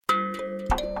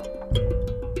Hello,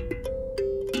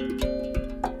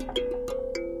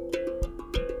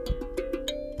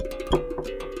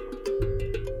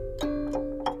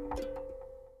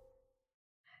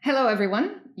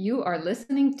 everyone. You are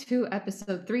listening to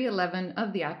episode 311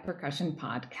 of the At Percussion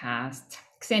podcast.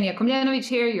 Ksenia Komljanovic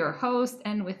here, your host,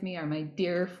 and with me are my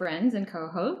dear friends and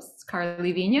co-hosts,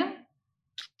 Carly Vigna.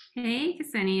 Hey,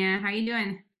 Ksenia, how you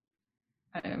doing?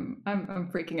 I'm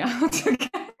freaking out.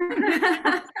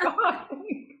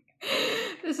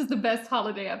 This is the best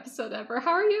holiday episode ever.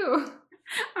 How are you?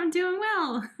 I'm doing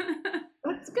well.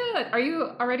 That's good. Are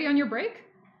you already on your break?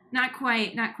 Not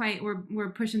quite. We're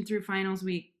pushing through finals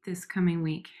week this coming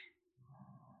week.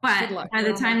 But by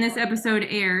the time this episode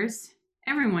airs,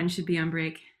 everyone should be on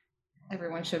break.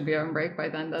 Everyone should be on break by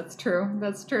then. That's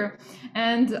true.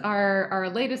 And our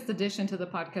latest addition to the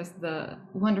podcast, the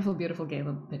wonderful, beautiful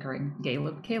Caleb.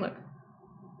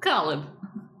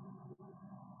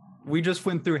 We just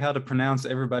went through how to pronounce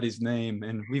everybody's name,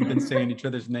 and we've been saying each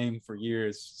other's name for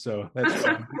years, so that's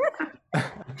fine.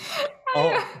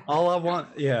 all I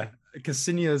want,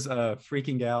 Ksenia's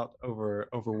freaking out over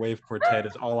Wave Quartet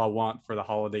is all I want for the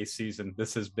holiday season.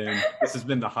 This has been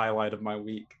the highlight of my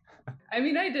week. I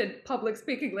mean, I did public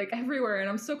speaking like everywhere, and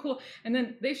I'm so cool. And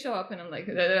then they show up, and I'm like,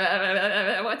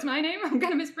 what's my name? I'm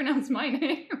gonna mispronounce my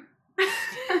name.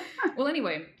 Well,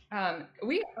 anyway,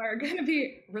 we are going to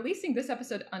be releasing this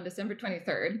episode on December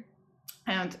 23rd.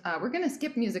 And we're going to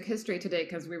skip music history today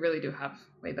because we really do have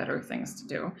way better things to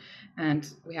do.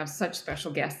 And we have such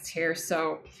special guests here.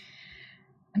 So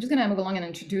I'm just going to move along and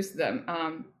introduce them.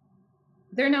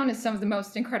 They're known as some of the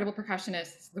most incredible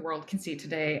percussionists the world can see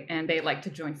today. And they like to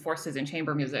join forces in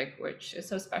chamber music, which is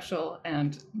so special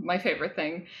and my favorite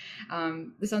thing.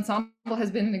 This ensemble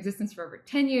has been in existence for over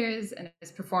 10 years and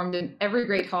has performed in every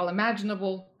great hall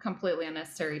imaginable, completely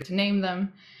unnecessary to name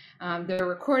them. Their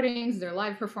recordings, their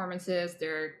live performances,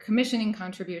 their commissioning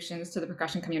contributions to the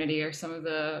percussion community are some of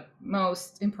the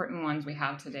most important ones we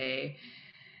have today.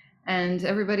 And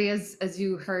everybody, as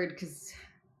you heard, because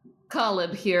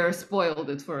Caleb here spoiled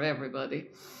it for everybody.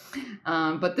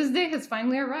 But this day has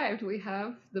finally arrived. We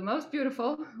have the most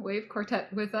beautiful Wave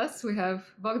Quartet with us. We have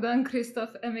Bogdan,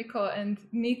 Krzysztof, Emiko, and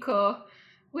Nico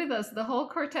with us. The whole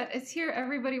quartet is here.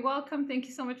 Everybody, welcome. Thank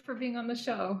you so much for being on the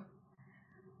show.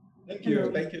 Thank you.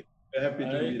 We're happy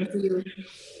to be here.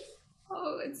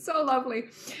 Oh, it's so lovely.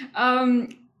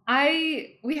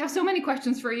 We have so many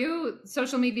questions for you.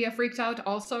 Social media freaked out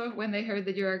also when they heard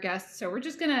that you're a guest. So we're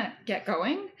just gonna get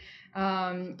going.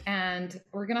 And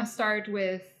we're gonna start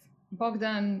with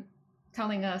Bogdan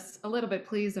telling us a little bit,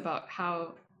 please, about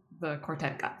how the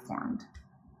quartet got formed.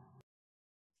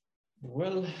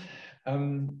 Well,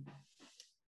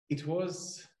 it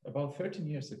was about 13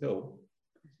 years ago.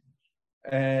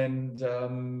 And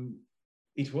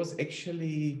it was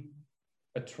actually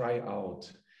a tryout.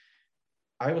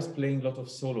 I was playing a lot of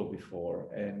solo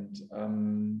before, and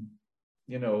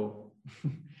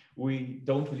we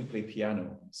don't really play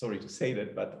piano. Sorry to say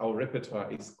that, but our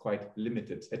repertoire is quite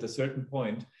limited. At a certain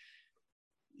point,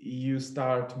 you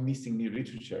start missing new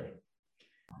literature.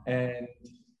 And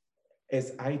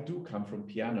as I do come from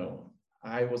piano,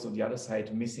 I was on the other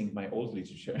side missing my old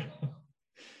literature.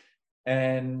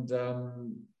 And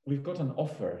we've got an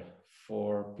offer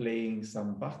for playing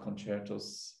some Bach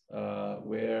concertos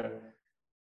where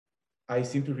I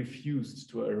simply refused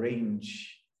to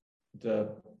arrange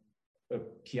the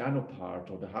piano part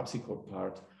or the harpsichord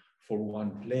part for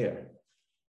one player.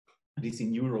 This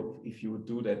in Europe, if you would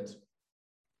do that,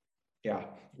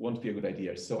 won't be a good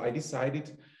idea. So I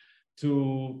decided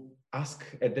to ask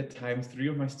at that time 3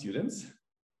 of my students,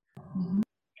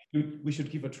 we should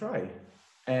give a try.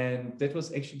 And that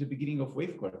was actually the beginning of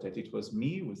Wave Quartet. It was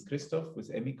me with Krzysztof,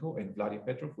 with Emiko, and Vladi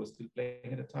Petrov was still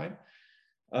playing at the time.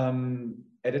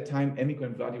 At the time, Emiko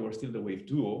and Vladi were still the Wave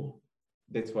duo.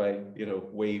 That's why,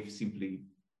 Wave simply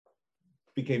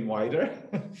became wider.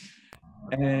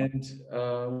 And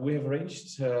we have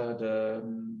arranged the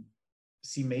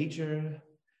C major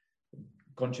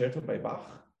concerto by Bach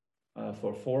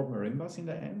for 4 marimbas in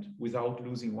the end without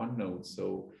losing one note.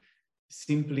 So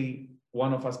simply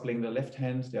one of us playing the left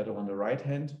hand, the other one the right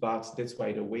hand, but that's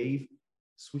why the wave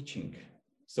switching.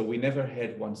 So we never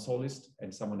had one soloist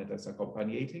and someone that is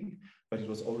accompanying, but it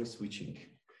was always switching.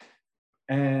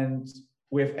 And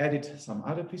we have added some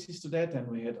other pieces to that, and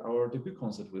we had our debut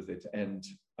concert with it. And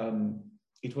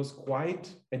it was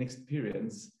quite an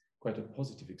experience, quite a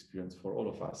positive experience for all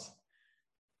of us.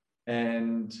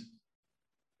 And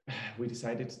we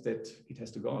decided that it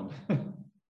has to go on.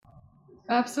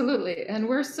 Absolutely. And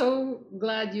we're so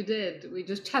glad you did. We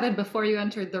just chatted before you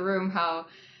entered the room how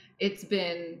it's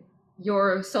been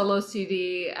your solo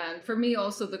CD, and for me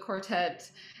also the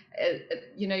quartet.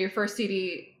 You know, your first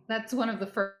CD, that's one of the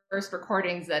first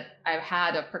recordings that I've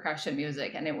had of percussion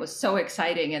music, and it was so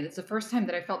exciting. And it's the first time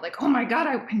that I felt like, oh my God,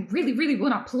 I really, really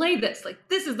want to play this. Like,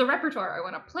 this is the repertoire I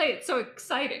want to play. It's so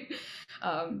exciting.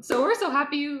 So we're so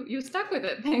happy you stuck with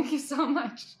it. Thank you so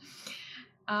much.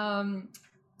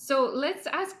 So let's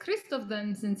ask Christoph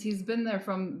then, since he's been there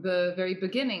from the very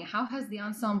beginning. How has the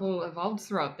ensemble evolved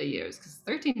throughout the years? Because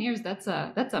 13 years, that's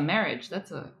a marriage.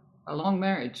 That's a long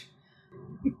marriage.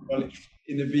 Well,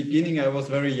 in the beginning, I was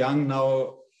very young.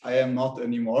 Now I am not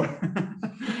anymore.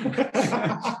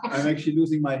 I'm actually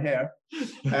losing my hair.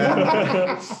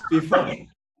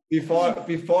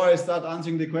 Before I start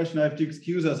answering the question, I have to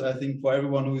excuse us. I think for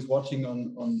everyone who is watching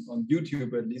on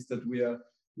YouTube, at least, that we are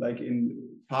like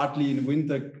partly in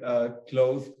winter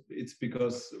clothes. It's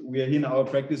because we are in our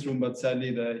practice room, but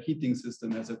sadly the heating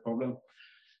system has a problem,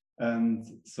 and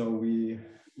so we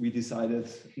decided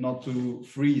not to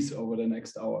freeze over the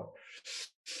next hour.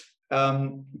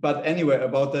 But anyway,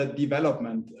 about the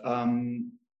development,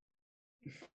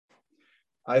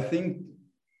 I think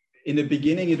in the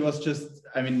beginning it was just,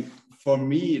 I mean, for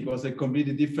me it was a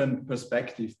completely different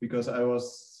perspective, because I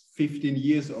was 15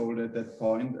 years old at that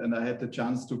point, and I had the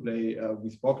chance to play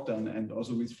with Bogdan and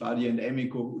also with Vladi and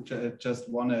Emiko, who had just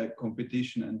won a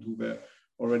competition and who were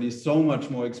already so much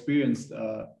more experienced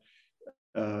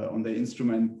on the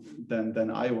instrument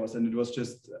than I was. And it was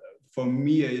just for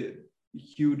me a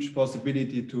huge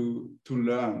possibility to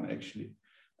learn, actually,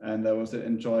 and I was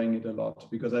enjoying it a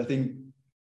lot, because I think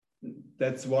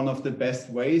that's one of the best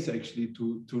ways actually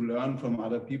to learn from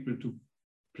other people, to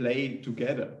play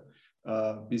together,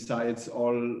 besides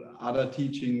all other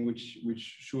teaching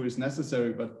which sure is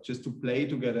necessary, but just to play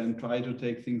together and try to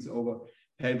take things over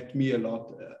helped me a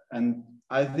lot. And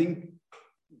I think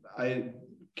I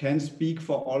can speak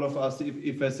for all of us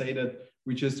if I say that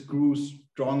we just grew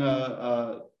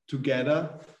stronger together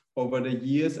over the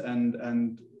years, and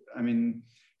I mean,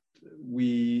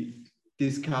 we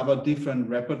discovered different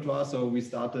repertoire. So we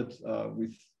started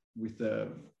with the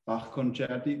Bach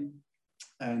concerti,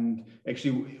 and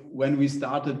actually when we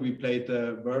started, we played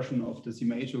the version of the C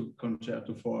major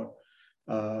concerto for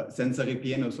senza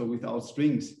ripieno, so without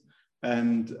strings.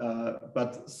 And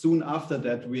but soon after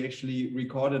that, we actually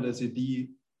recorded a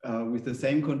CD with the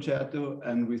same concerto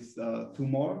and with 2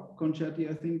 more concerti,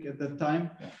 I think, at that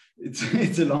time. Yeah.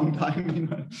 It's a long time, you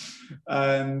know.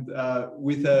 And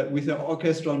with an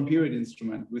orchestra on period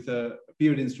instrument, with a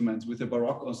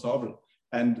Baroque ensemble.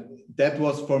 And that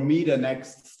was for me the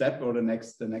next step, or the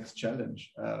next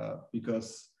challenge,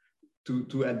 because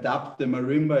to adapt the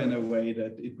marimba in a way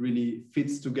that it really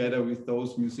fits together with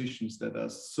those musicians that are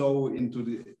so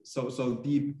into so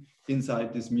deep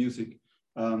inside this music,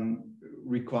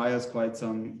 requires quite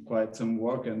some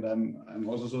work. And I'm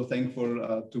also so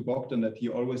thankful to Bogdan that he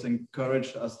always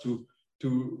encouraged us to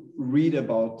read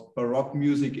about Baroque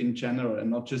music in general, and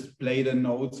not just play the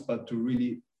notes, but to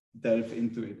really delve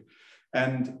into it.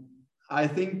 And I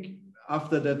think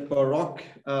after that Baroque,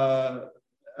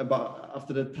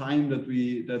 after the time that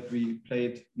we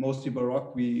played mostly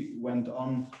Baroque, we went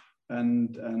on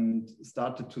and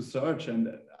started to search.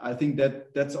 And I think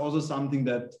that's also something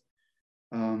that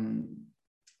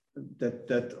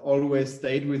that always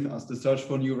stayed with us, the search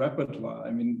for new repertoire.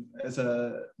 I mean, as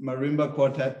a marimba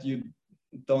quartet, you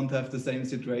don't have the same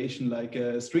situation like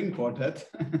a string quartet.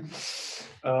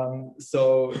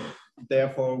 So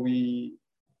therefore we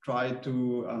tried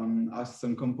to ask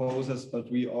some composers, but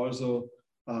we also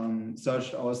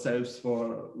searched ourselves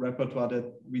for repertoire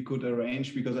that we could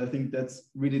arrange, because I think that's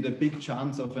really the big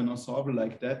chance of an ensemble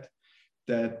like that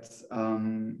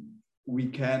we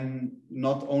can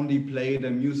not only play the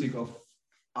music of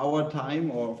our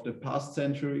time or of the past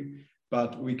century,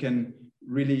 but we can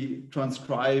really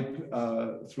transcribe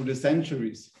through the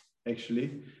centuries,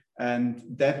 actually, and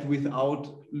that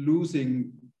without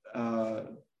losing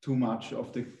too much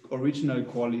of the original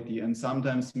quality, and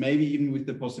sometimes maybe even with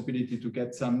the possibility to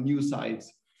get some new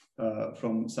sides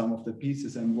from some of the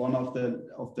pieces. And one of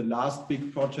the last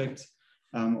big projects,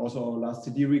 also our last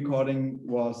CD recording,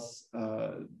 was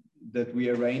that we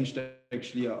arranged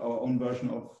actually our own version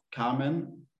of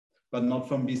Carmen, but not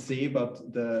from Bizet,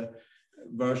 but the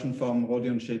version from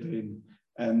Rodion Chedrin.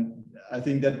 And I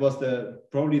think that was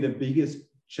probably the biggest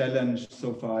challenge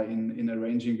so far in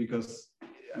arranging, because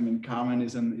I mean, Carmen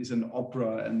is an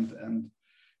opera, and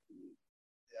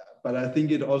but I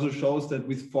think it also shows that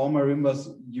with 4 marimbas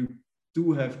you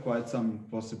do have quite some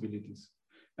possibilities.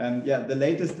 And yeah, the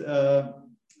latest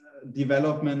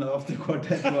development of the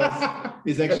quartet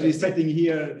is actually sitting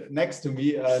here next to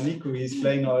me. Nico, he's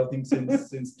playing now, I think,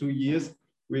 since 2 years.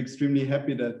 We're extremely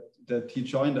happy that he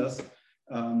joined us.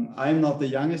 I'm not the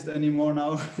youngest anymore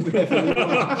now.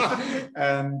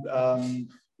 And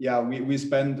yeah, we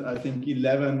spent, I think,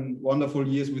 11 wonderful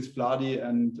years with Vladi,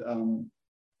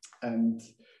 and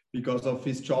because of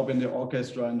his job in the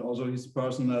orchestra and also his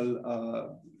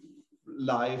personal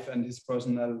life and his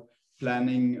personal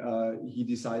planning, he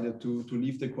decided to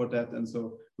leave the quartet. And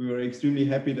so we were extremely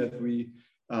happy that we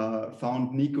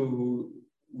found Nico, who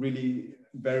really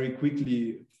very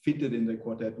quickly fitted in the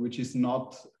quartet, which is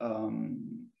not,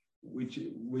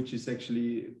 which is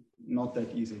actually not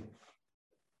that easy.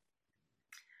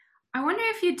 I wonder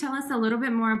if you'd tell us a little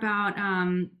bit more about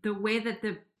the way that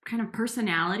the kind of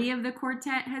personality of the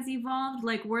quartet has evolved.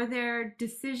 Like, were there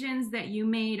decisions that you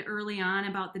made early on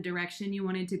about the direction you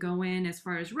wanted to go in as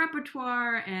far as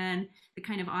repertoire and the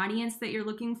kind of audience that you're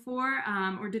looking for?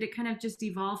 Or did it kind of just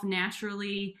evolve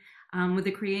naturally with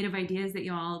the creative ideas that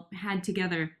you all had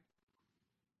together?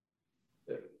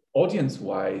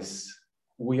 Audience-wise,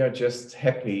 we are just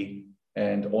happy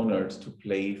and honored to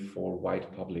play for wide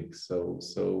public.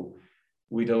 So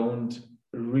we don't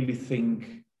really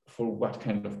think for what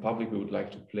kind of public we would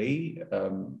like to play.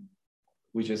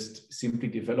 We just simply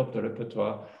develop the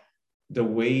repertoire the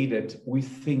way that we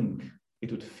think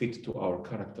it would fit to our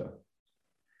character.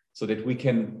 So that we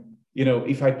can, you know,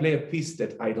 if I play a piece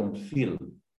that I don't feel,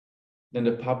 then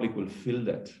the public will feel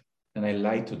that, and I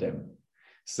lie to them.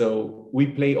 So we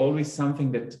play always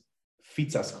something that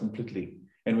fits us completely.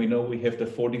 And we know we have the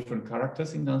 4 different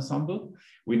characters in the ensemble.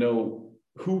 We know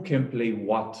who can play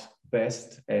what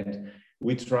best, and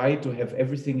we try to have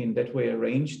everything in that way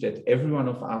arranged that every one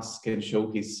of us can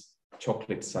show his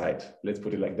chocolate side. Let's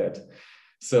put it like that.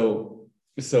 So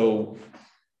it's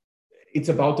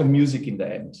about the music in the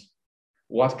end.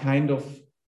 What kind of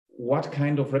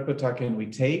repertoire can we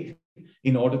take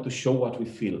in order to show what we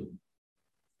feel?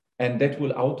 And that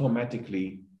will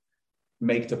automatically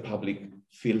make the public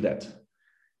feel that.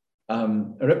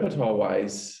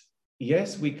 Repertoire-wise,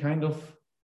 yes, we kind of,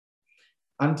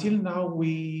 until now,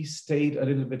 we stayed a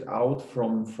little bit out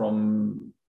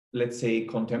from, let's say,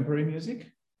 contemporary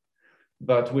music,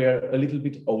 but we're a little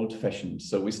bit old-fashioned.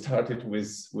 So we started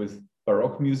with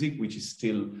Baroque music, which is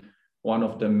still one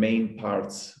of the main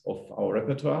parts of our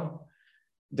repertoire.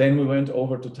 Then we went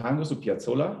over to tango, to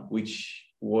Piazzolla, which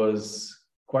was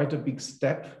quite a big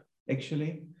step,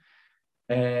 actually.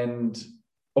 And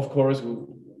of course,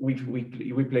 we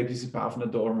play pieces by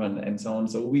Afner Dorman and so on.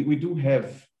 So we do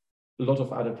have a lot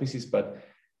of other pieces, but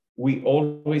we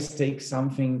always take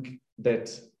something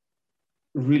that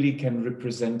really can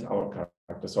represent our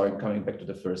character. So I'm coming back to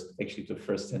the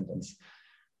first sentence.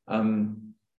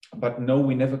 But no,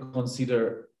 we never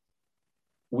consider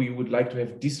we would like to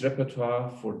have this repertoire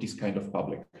for this kind of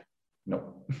public.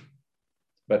 No,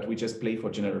 but we just play for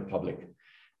general public.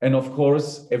 And of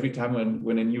course, every time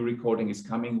when a new recording is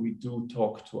coming, we do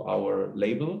talk to our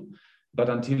label. But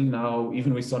until now,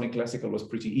 even with Sonic Classical was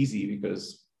pretty easy,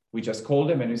 because we just called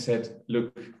them and we said,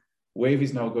 look, Wave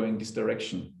is now going this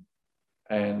direction.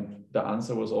 And the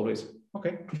answer was always,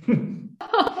 okay.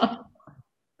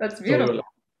 That's beautiful. So,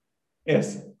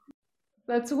 yes.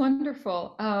 That's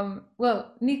wonderful.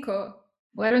 Well, Nico,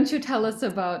 why don't you tell us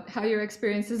about how your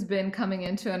experience has been coming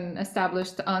into an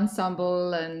established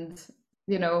ensemble, and,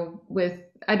 you know, with,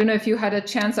 I don't know if you had a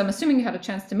chance, I'm assuming you had a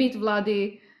chance to meet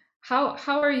Vladi. How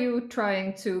are you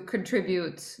trying to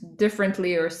contribute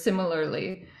differently or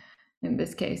similarly in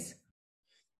this case?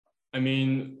 I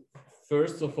mean,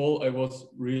 first of all, I was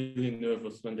really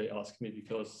nervous when they asked me,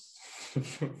 because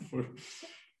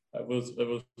I was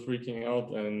freaking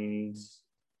out, and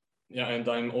yeah, and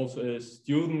I'm also a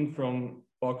student from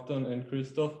Bogdan and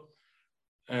Christoph,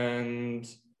 and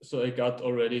so I got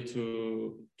already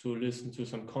to listen to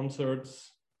some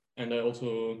concerts, and I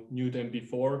also knew them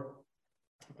before.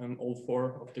 All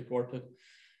 4 of the quartet,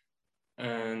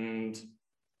 and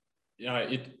yeah,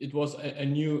 it was, I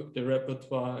knew the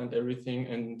repertoire and everything,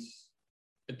 and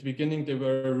at the beginning they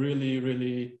were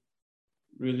really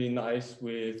nice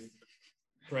with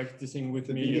practicing with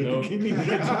me, you know.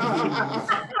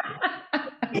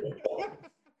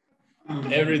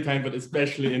 Every time, but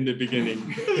especially in the beginning.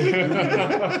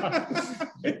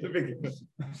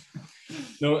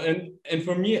 No, and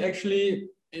for me, actually,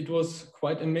 it was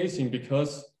quite amazing,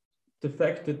 because the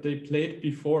fact that they played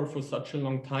before for such a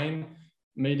long time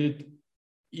made it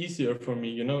easier for me.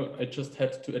 You know, I just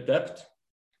had to adapt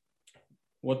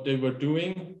what they were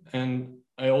doing, and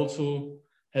I also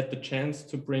had the chance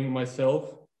to bring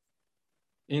myself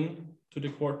in to the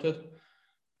quartet.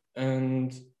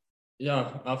 And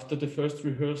yeah, after the first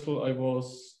rehearsal, I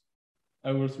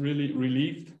was really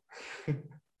relieved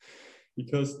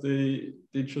because they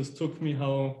just took me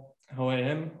how I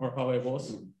am or how I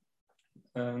was,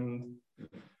 and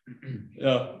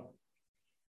yeah,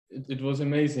 it was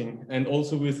amazing. And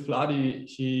also with Vladi,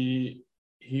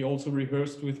 he also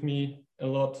rehearsed with me a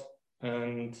lot,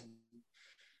 and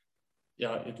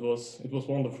yeah, it was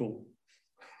wonderful.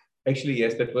 Actually,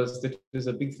 yes, that is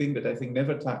a big thing that I think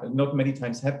not many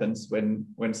times happens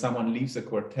when someone leaves a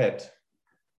quartet.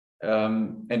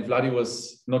 And Vladi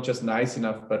was not just nice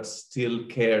enough, but still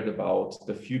cared about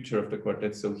the future of the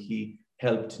quartet. So he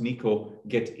helped Nico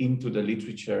get into the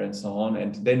literature and so on.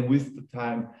 And then with the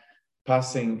time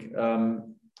passing,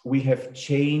 we have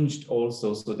changed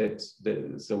also so that,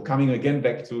 so coming again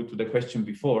back to the question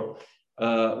before,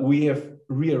 we have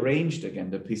rearranged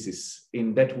again the pieces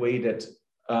in that way that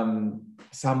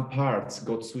some parts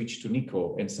got switched to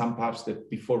Nico and some parts that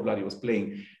before Vladi was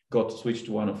playing got switched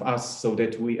to one of us so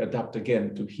that we adapt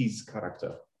again to his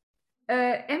character.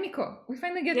 Emiko, we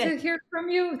finally get to hear from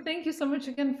you. Thank you so much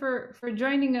again for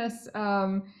joining us.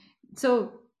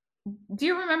 So do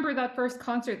you remember that first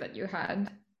concert that you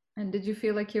had? And did you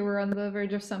feel like you were on the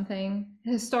verge of something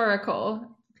historical?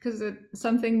 Because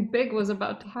something big was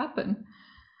about to happen.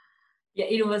 Yeah,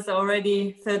 it was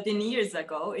already 13 years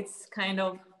ago. It's kind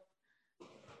of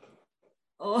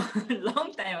a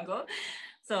long time ago.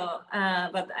 So,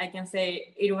 but I can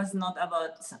say it was not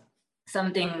about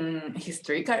something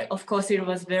historical. Of course, it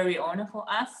was very honor for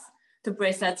us to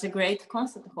play such a great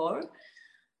concert hall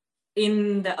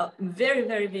in the very,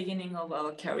 very beginning of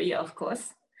our career, of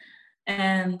course.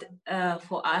 And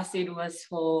for us, it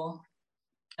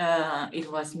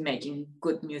was making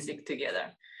good music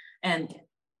together, and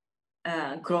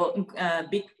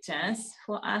big chance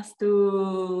for us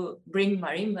to bring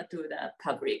marimba to the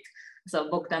public. So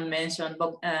Bogdan mentioned,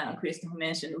 Christoph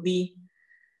mentioned,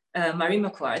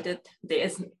 marimba quartet, there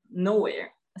is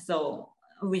nowhere. So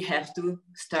we have to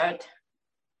start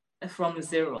from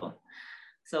zero.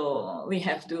 So we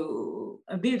have to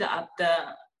build up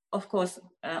the, of course,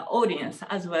 audience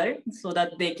as well, so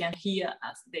that they can hear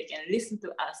us, they can listen to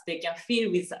us, they can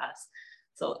feel with us.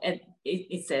 So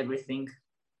it's everything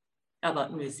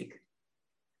about music.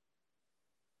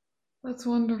 That's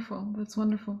wonderful. That's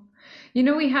wonderful. You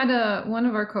know, we had one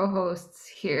of our co-hosts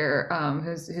here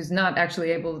who's not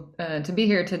actually able to be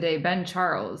here today, Ben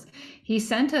Charles. He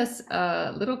sent us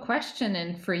a little question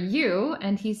in for you,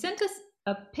 and he sent us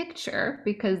a picture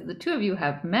because the two of you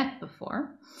have met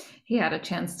before. He had a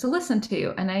chance to listen to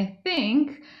you, and I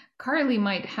think Carly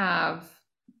might have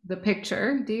the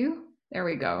picture. Do you? There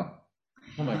we go.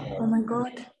 Oh my God. Oh my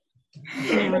God.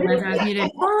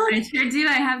 I sure do.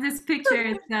 I have this picture.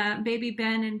 It's baby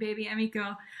Ben and baby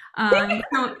Emiko.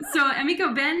 So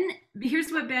Emiko, Ben,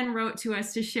 here's what Ben wrote to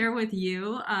us to share with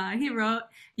you. He wrote,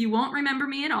 "You won't remember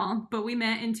me at all, but we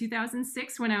met in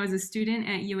 2006 when I was a student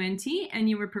at UNT, and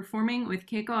you were performing with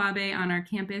Keiko Abe on our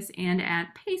campus and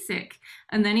at PASIC."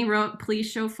 And then he wrote, "Please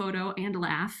show photo and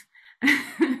laugh."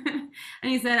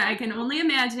 And he said, "I can only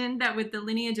imagine that with the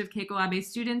lineage of Keiko Abe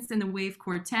students and the Wave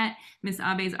Quartet, Miss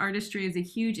Abe's artistry is a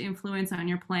huge influence on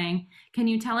your playing. Can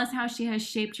you tell us how she has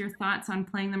shaped your thoughts on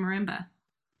playing the marimba?"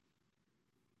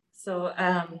 So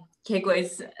Keiko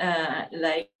is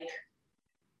like,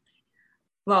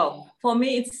 well, for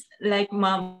me, it's like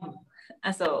mom.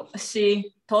 So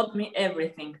she taught me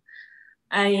everything.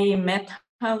 I met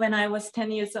her when I was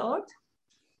 10 years old.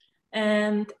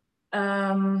 And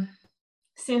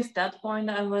since that point,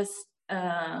 I was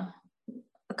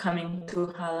coming to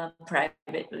her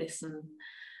private lesson.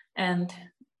 And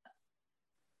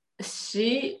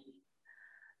she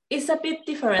is a bit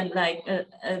different like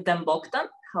than Bogdan,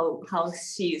 how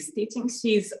she is teaching.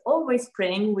 She's always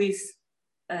playing with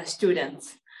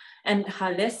students, and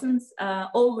her lessons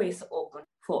are always open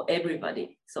for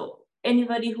everybody. So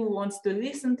anybody who wants to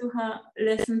listen to her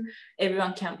lesson,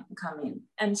 everyone can come in.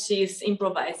 And she's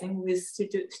improvising with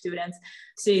students.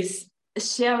 She's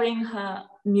sharing her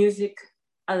music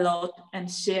a lot and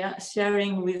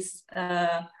sharing with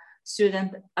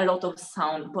students a lot of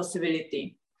sound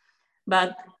possibility.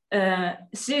 But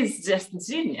she's just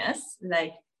genius,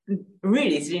 like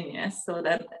really genius, so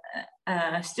that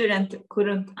student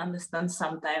couldn't understand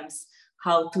sometimes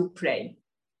how to play.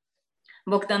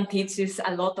 Bogdan teaches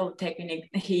a lot of technique.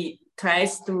 He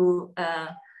tries to,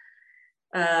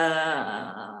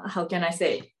 how can I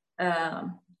say,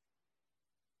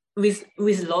 with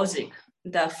logic,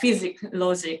 the physics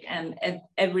logic and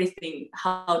everything,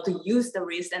 how to use the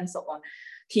wrist and so on.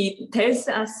 He tells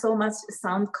us so much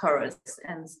sound colors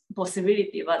and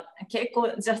possibility, but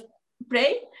Keiko just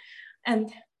play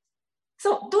and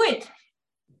So do it.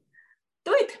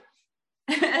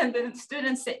 And the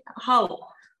students say, how?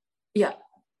 Yeah,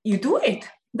 you do it.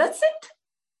 That's it.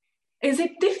 Is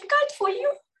it difficult for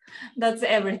you? That's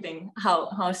everything,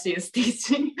 how she is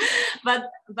teaching.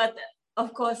 But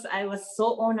of course, I was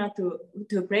so honored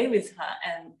to play with her,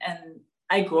 and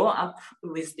I grew up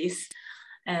with this,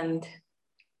 and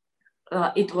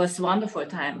it was a wonderful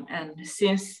time. And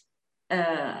since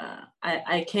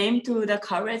I came to the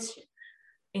college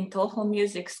in Toho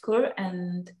Music School,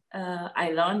 and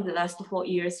I learned the last 4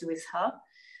 years with her,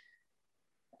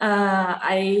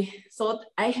 I thought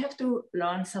I have to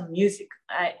learn some music.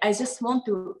 I just want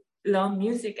to learn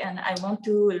music, and I want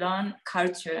to learn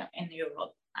culture in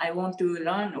Europe. I want to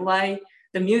learn why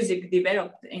the music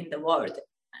developed in the world.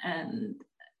 And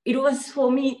it was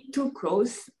for me too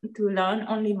close to learn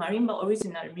only marimba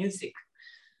original music.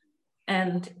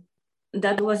 And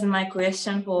that was my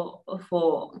question for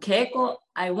Keiko.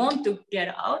 I want to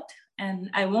get out, and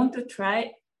I want to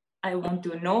try. I want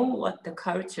to know what the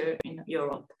culture in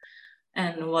Europe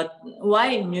and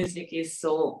why music is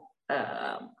so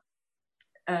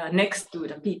next to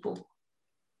the people.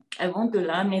 I want to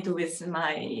learn it with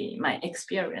my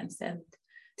experience. And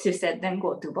she said, then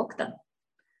go to Bogdan,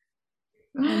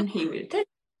 and he will tell.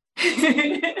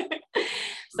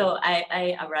 So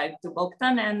I arrived to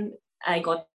Bogdan, and I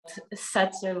got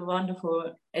such a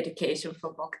wonderful education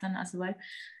from Bogdan as well.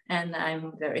 And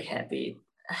I'm very happy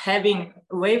having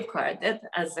Wave Quartet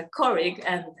as a colleague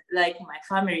and like my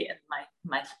family and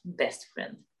my best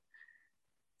friend.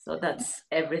 So that's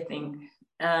everything.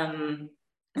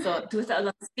 So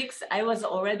 2006, I was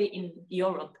already in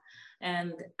Europe,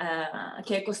 and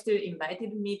Keiko still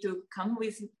invited me to come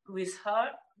with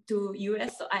her to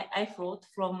US. So I flew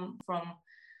from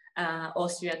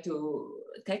Austria to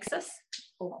Texas,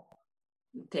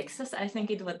 I think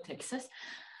it was Texas.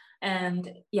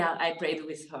 And yeah, I played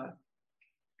with her.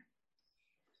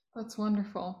 That's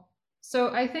wonderful. So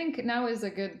I think now is a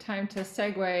good time to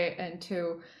segue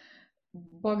into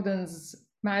Bogdan's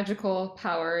magical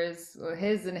powers,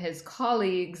 his and his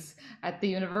colleagues at the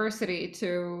university,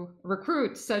 to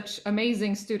recruit such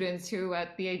amazing students who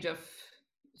at the age of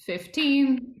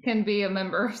 15 can be a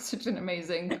member of such an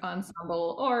amazing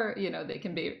ensemble, or they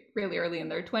can be really early in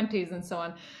their 20s and so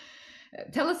on.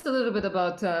 Tell us a little bit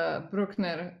about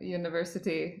Bruckner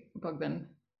University, Bogdan.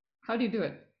 How do you do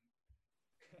it?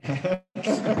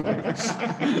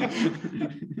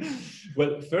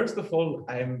 Well, first of all,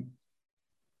 I'm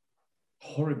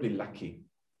horribly lucky.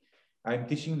 I'm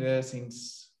teaching there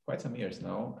since quite some years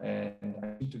now, and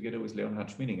I'm together with Leonhard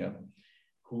Schmininger,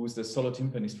 who's the solo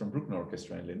timpanist from Bruckner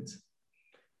Orchestra in Linz.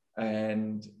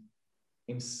 And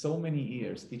in so many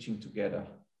years teaching together,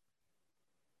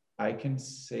 I can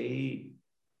say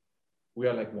we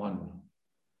are like one.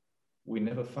 We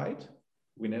never fight.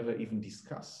 We never even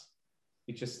discuss.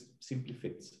 It just simply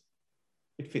fits.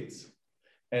 It fits.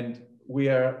 And we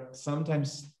are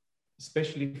sometimes,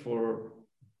 especially for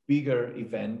bigger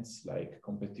events like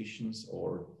competitions,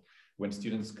 or when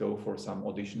students go for some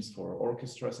auditions for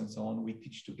orchestras and so on, we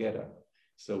teach together.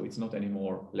 So it's not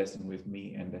anymore lesson with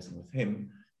me and lesson with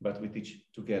him, but we teach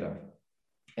together.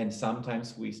 And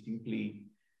sometimes we simply,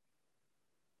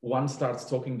 one starts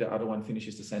talking, the other one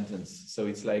finishes the sentence. So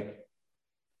it's like,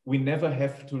 we never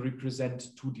have to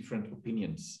represent two different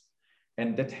opinions.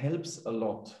 And that helps a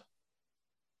lot,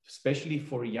 especially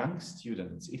for young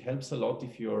students. It helps a lot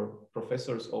if your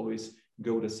professors always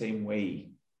go the same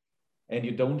way. And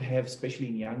you don't have, especially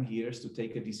in young years, to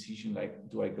take a decision like,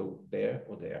 do I go there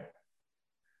or there?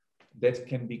 That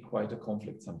can be quite a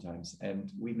conflict sometimes.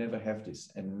 And we never have this.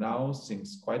 And now,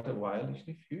 since quite a while,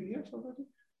 actually a few years already,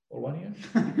 or 1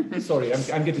 year? Sorry,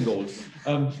 I'm getting old.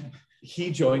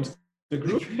 He joined the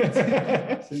group.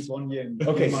 Since 1 year.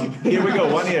 Okay, here we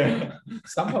go, 1 year.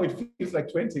 Somehow it feels like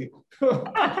 20.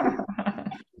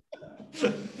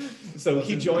 So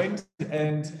he joined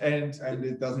and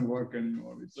it doesn't work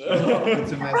anymore. It's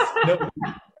a mess. No,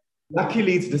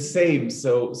 luckily it's the same.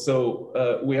 So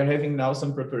we are having now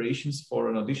some preparations for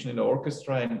an audition in the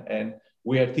orchestra, and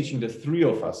we are teaching the three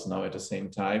of us now at the same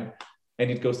time, and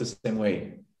it goes the same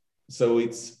way. So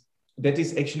that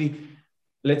is actually,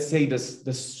 let's say, the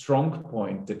strong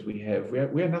point that we have.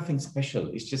 We are nothing special.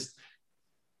 It's just,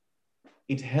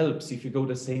 it helps if you go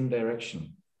the same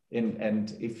direction.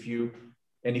 And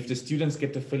if the students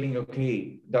get the feeling,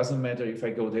 okay, doesn't matter if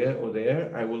I go there or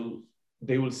there,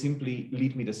 they will simply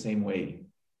lead me the same way.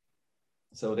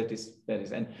 So that is,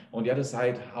 and on the other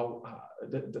side, how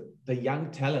the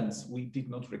young talents, we did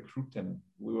not recruit them.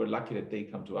 We were lucky that they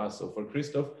come to us. So for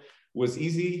Christoph, it was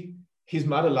easy. His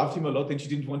mother loved him a lot, and she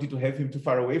didn't want to have him too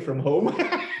far away from home.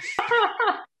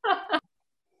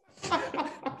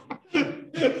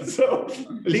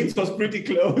 Linz was pretty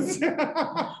close.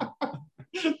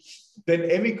 Then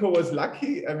Emiko was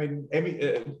lucky. I mean,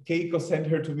 Keiko sent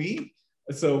her to me,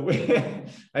 so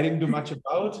I didn't do much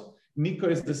about. Nico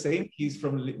is the same. He's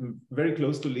from very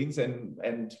close to Linz,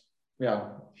 and yeah,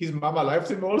 his mama likes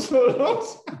him also a lot.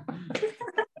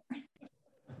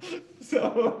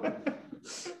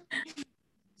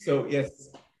 So yes,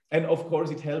 and of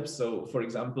course it helps. So for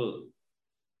example,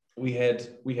 we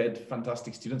had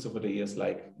fantastic students over the years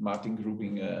like Martin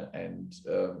Grubinger and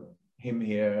him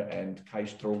here and Kai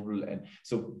Strobel, and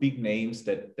so big names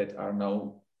that are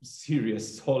now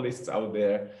serious solists out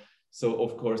there. So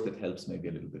of course that helps maybe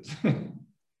a little bit.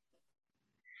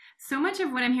 So much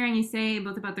of what I'm hearing you say,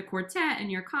 both about the quartet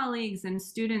and your colleagues and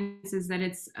students, is that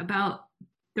it's about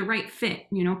the right fit,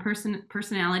 you know,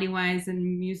 personality-wise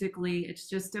and musically. It's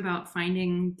just about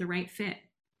finding the right fit.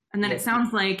 And then Yes. It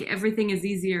sounds like everything is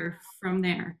easier from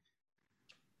there.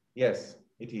 Yes,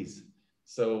 it is.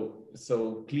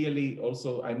 So clearly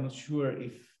also, I'm not sure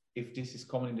if this is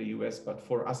common in the US, but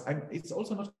for us, it's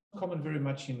also not common very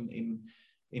much in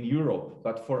Europe,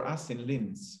 but for us in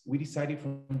Linz, we decided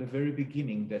from the very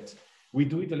beginning that we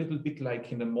do it a little bit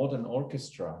like in a modern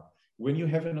orchestra. When you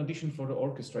have an audition for the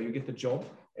orchestra, you get the job,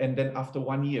 and then after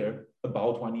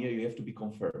about 1 year, you have to be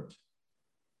confirmed.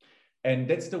 And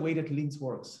that's the way that Linz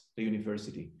works, the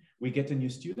university. We get the new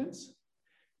students,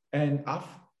 and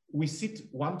we sit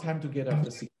one time together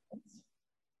after 6 months,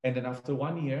 and then after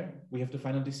 1 year, we have the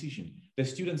final decision. The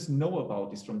students know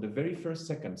about this from the very first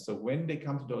second. So when they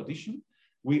come to the audition,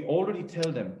 we already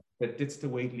tell them that that's the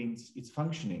way Linz is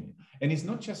functioning. And it's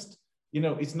not just, you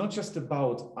know, it's not just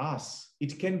about us.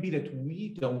 It can be that we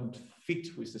don't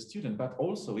fit with the student, but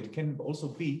also it can also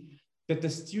be that the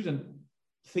student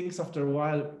thinks after a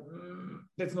while,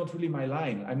 that's not really my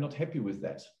line. I'm not happy with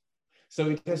that. So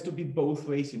it has to be both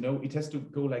ways, you know, it has to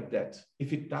go like that.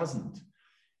 If it doesn't,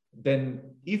 then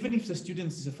even if the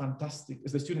student is a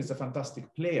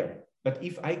fantastic player, but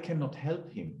if I cannot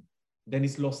help him, then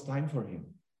it's lost time for him.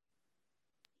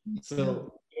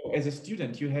 So as a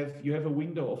student, you have a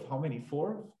window of how many,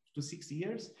 4 to 6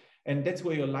 years, and that's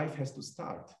where your life has to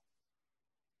start.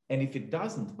 And if it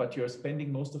doesn't, but you're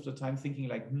spending most of the time thinking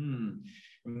like, I'm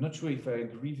not sure if I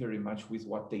agree very much with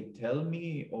what they tell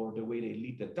me or the way they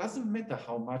lead. That doesn't matter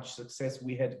how much success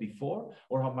we had before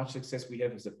or how much success we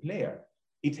have as a player.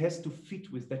 It has to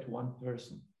fit with that one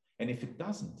person. And if it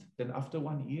doesn't, then after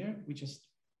 1 year, we just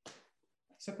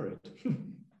separate.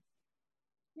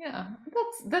 Yeah,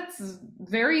 that's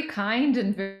very kind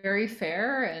and very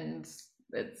fair, and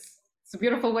it's a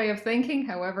beautiful way of thinking.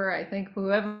 However, I think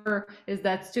whoever is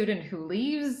that student who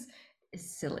leaves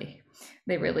is silly.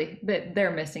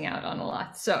 They're missing out on a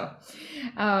lot. So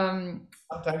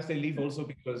sometimes they leave also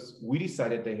because we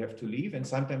decided they have to leave, and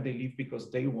sometimes they leave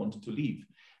because they want to leave.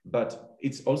 But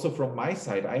it's also from my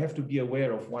side, I have to be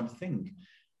aware of one thing.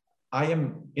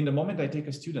 In the moment I take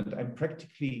a student, I'm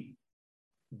practically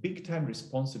big time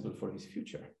responsible for his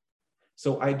future.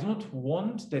 So I don't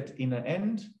want that in the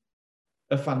end,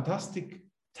 a fantastic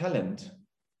talent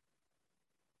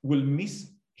will miss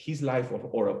his life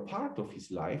or a part of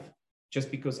his life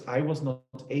just because I was not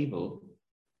able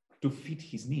to fit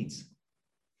his needs.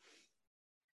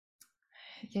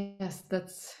 Yes,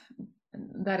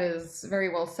 that is very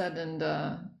well said, and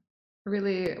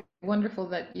really wonderful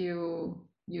that you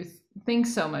think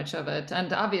so much of it.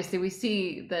 And obviously we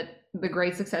see that the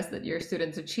great success that your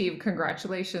students achieve.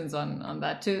 Congratulations on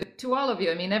that to all of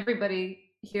you. I mean,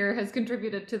 everybody here has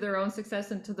contributed to their own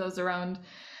success and to those around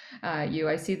you.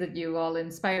 I see that you all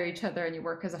inspire each other and you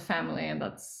work as a family, and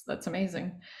that's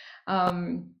amazing.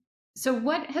 So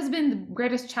what has been the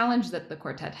greatest challenge that the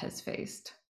quartet has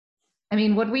faced? I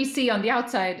mean, what we see on the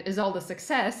outside is all the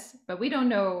success, but we don't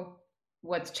know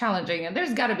what's challenging, and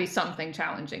there's got to be something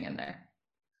challenging in there.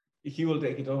 He will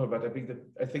take it over, but I think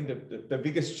the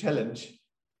biggest challenge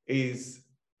is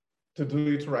to do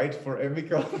it right for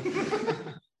Emiko.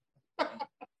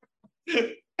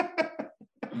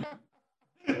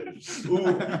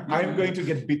 I'm going to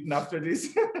get beaten after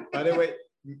this. By the way,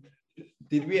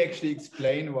 did we actually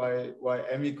explain why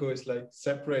Emiko is like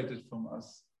separated from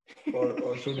us?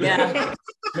 Or should we? Yeah.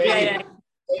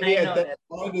 Maybe at that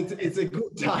point it's a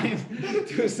good time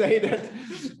to say that.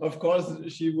 Of course,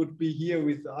 she would be here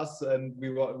with us, and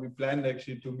we planned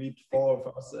actually to meet 4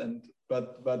 of us.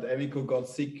 But Emiko got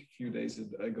sick a few days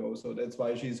ago, so that's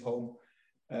why she's home.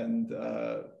 And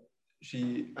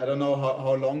I don't know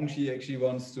how long she actually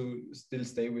wants to still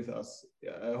stay with us.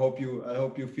 I hope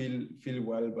you feel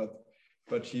well,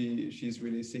 but she's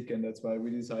really sick, and that's why we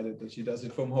decided that she does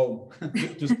it from home.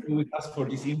 To stay with us for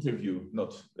this interview,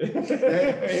 not.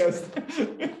 Yes.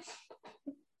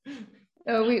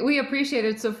 We appreciate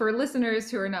it. So for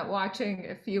listeners who are not watching,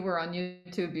 if you were on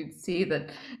YouTube, you'd see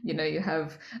that, you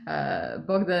have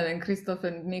Bogdan and Christoph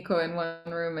and Nico in one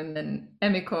room, and then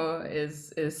Emiko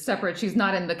is separate. She's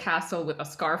not in the castle with a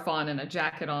scarf on and a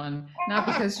jacket on, not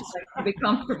because she likes to be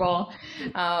comfortable,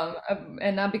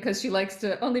 and not because she likes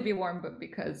to only be warm, but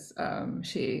because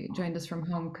she joined us from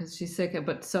home because she's sick.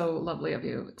 But so lovely of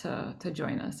you to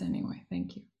join us anyway.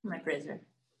 Thank you. My pleasure.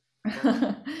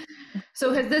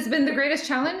 So has this been the greatest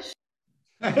challenge?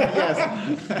 Yes.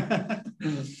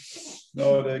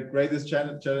 No, the greatest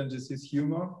challenge is his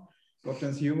humor,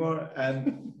 Bogdan's humor.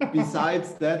 And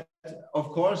besides that, of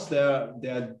course, there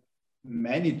are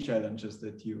many challenges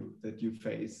that you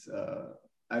face.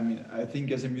 I mean, I think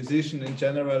as a musician in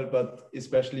general, but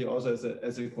especially also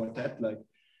as a quartet, like,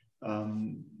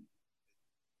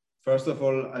 first of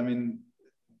all, I mean,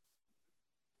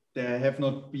 there have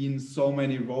not been so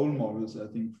many role models, I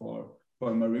think, for a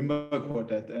marimba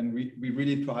quartet, and we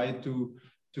really try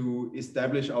to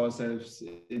establish ourselves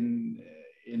in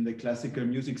the classical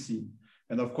music scene.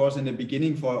 And of course, in the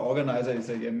beginning, for an organizer, it's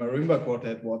like a marimba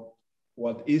quartet. What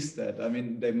is that? I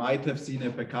mean, they might have seen a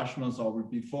percussion ensemble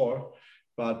before,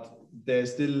 but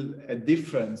there's still a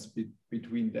difference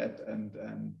between that and.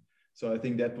 So I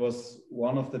think that was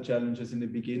one of the challenges in the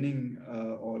beginning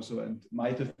also, and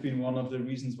might have been one of the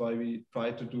reasons why we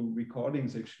tried to do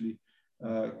recordings actually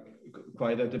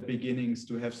quite at the beginnings,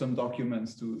 to have some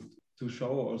documents to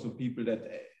show also people that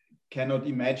cannot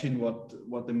imagine what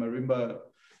the marimba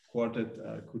quartet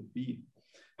could be.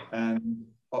 And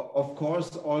of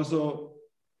course also,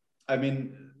 I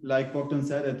mean, like Bogdan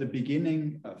said at the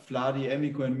beginning, Vladi,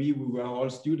 Emiko and me, we were all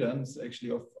students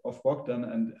actually of Bogdan,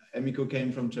 and Emiko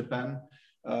came from Japan,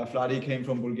 Vladi came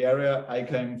from Bulgaria, I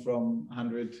came from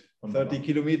 130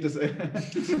 kilometers. It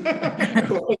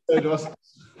was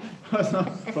not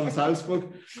from Salzburg.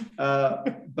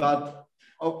 But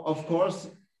of course,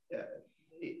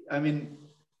 I mean,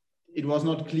 it was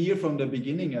not clear from the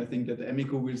beginning, I think, that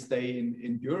Emiko will stay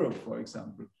in Europe, for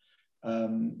example,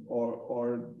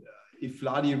 or if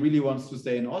Vladi really wants to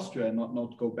stay in Austria and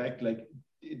not go back, like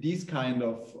these kind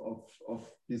of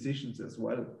decisions as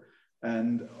well.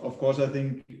 And of course, I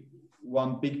think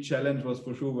one big challenge was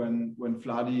for sure when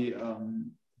Vladi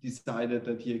decided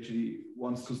that he actually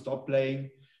wants to stop playing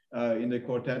in the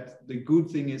quartet. The good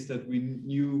thing is that we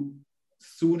knew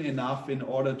soon enough in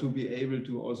order to be able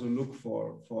to also look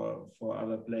for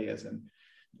other players. And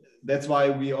that's why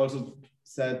we also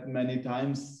said many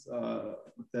times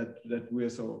that we're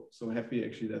so happy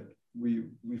actually that we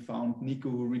found Nico,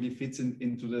 who really fits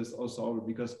into this ensemble,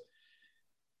 because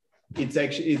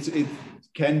it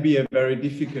can be a very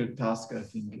difficult task, I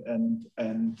think,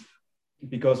 and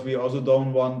because we also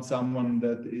don't want someone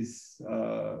that is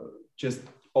just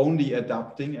only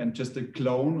adapting and just a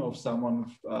clone of someone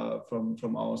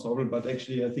from our ensemble. But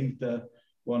actually, I think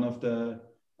one of the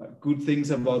good things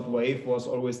about Wave was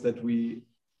always that we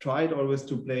tried always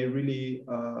to play really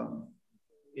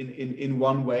in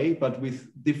one way, but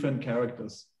with different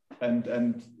characters.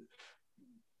 And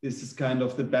this is kind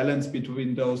of the balance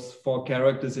between those four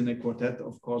characters in a quartet,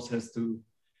 of course, has to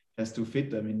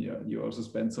fit. I mean, you also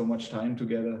spend so much time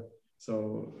together.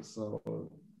 So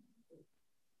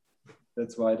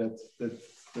that's why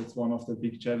that's one of the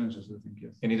big challenges, I think,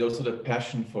 yes. And it's also the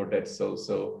passion for that.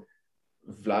 So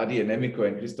Vladi and Emiko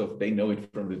and Christoph, they know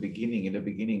it from the beginning. In the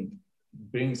beginning,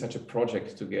 bringing such a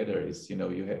project together is, you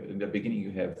have in the beginning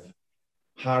you have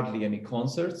hardly any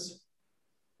concerts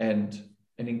and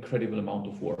an incredible amount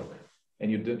of work,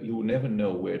 and you will never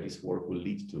know where this work will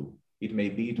lead to. It will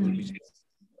be just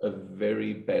a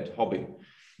very bad hobby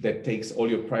that takes all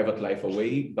your private life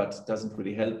away, but doesn't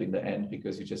really help in the end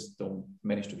because you just don't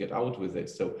manage to get out with it.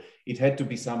 So it had to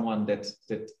be someone that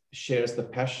shares the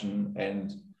passion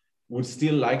and would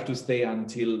still like to stay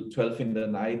until 12 in the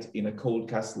night in a cold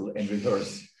castle and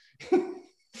rehearse.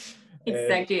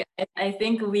 Exactly. I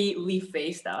think we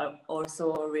faced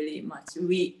also really much.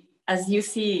 As you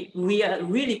see, we are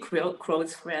really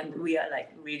close friends. We are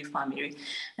like really family.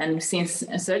 And since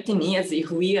 13 years,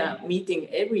 if we are meeting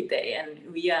every day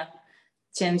and we are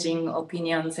changing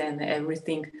opinions and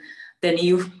everything, then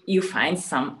you find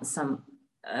some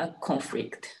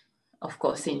conflict, of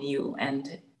course, in you,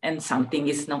 and something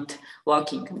is not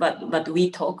working. But we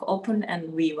talk open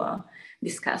and we were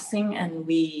discussing, and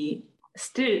we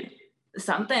still.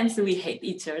 Sometimes we hate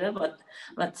each other,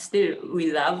 but still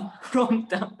we love from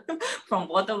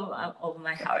bottom of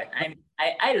my heart.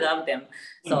 I love them,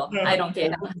 so I don't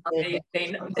care how they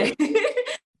think,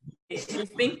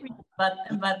 but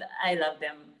I love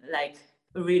them like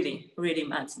really really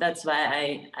much. That's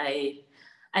why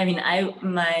I mean,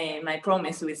 my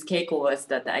promise with Keiko was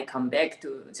that I come back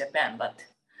to Japan, but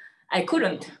I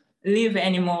couldn't live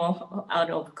anymore out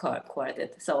of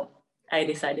quartet. So I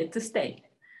decided to stay.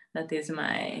 That is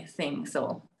my thing.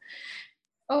 So.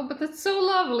 Oh, but that's so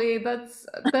lovely. That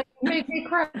made me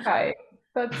cry.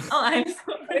 That's. Oh, I'm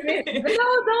sorry.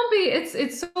 No, don't be.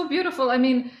 It's so beautiful. I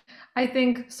mean, I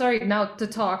think. Sorry, now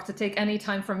to take any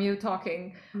time from you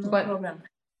talking, No but problem.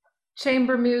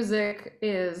 chamber music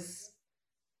is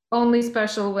only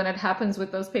special when it happens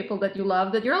with those people that you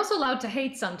love, that you're also allowed to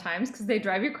hate sometimes because they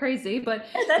drive you crazy, but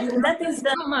that is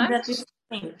so much. That is the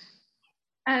thing.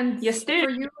 And Yes, still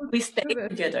we stay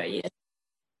together, yes.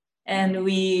 And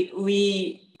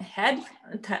we had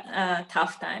a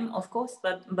tough time, of course,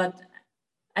 but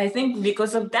I think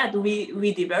because of that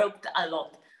we developed a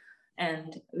lot,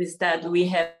 and with that we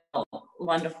have a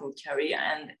wonderful career.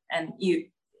 And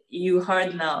you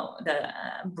heard now the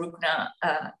Bruckner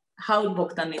how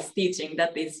Bogdan is teaching.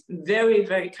 That is very,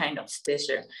 very kind of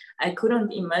special. I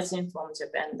couldn't imagine from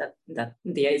Japan that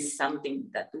there is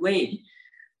something that way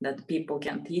that people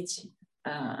can teach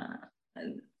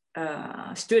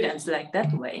students like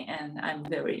that way, and I'm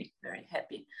very, very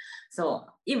happy. So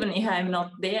even if I'm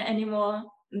not there anymore,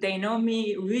 they know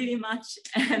me really much,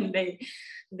 and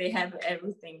they have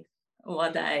everything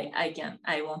what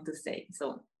I want to say.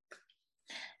 So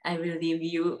I will leave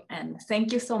you, and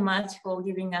thank you so much for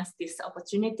giving us this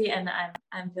opportunity. And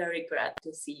I'm very glad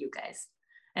to see you guys,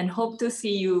 and hope to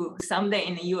see you someday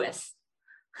in the US.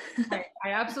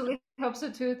 I absolutely hope so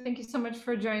too. Thank you so much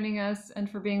for joining us and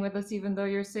for being with us, even though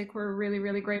you're sick. We're really,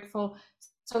 really grateful.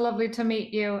 So lovely to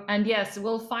meet you. And yes,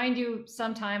 we'll find you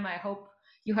sometime. I hope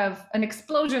you have an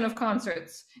explosion of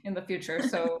concerts in the future,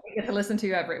 so we get to listen to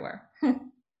you everywhere.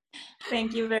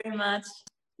 Thank you very much.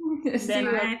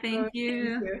 Bye. Thank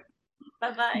you.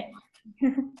 Bye-bye.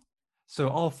 So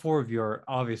all four of you are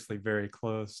obviously very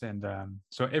close, and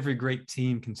so every great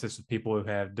team consists of people who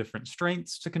have different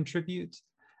strengths to contribute,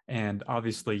 and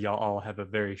obviously y'all all have a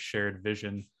very shared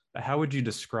vision. How would you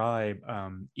describe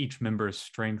each member's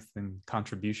strength and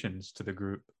contributions to the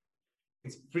group?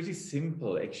 It's pretty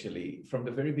simple, actually. From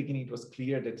the very beginning, it was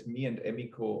clear that me and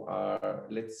Emiko are,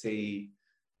 let's say,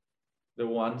 the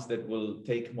ones that will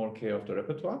take more care of the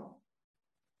repertoire.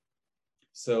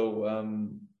 So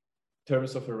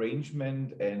terms of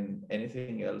arrangement and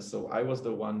anything else. So I was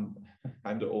the one,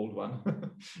 I'm the old one.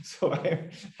 So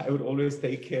I would always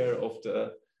take care of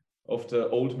the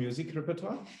old music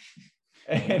repertoire.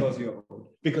 Because you're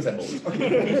old. Because I'm old.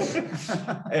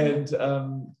 And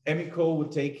Emiko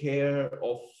would take care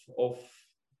of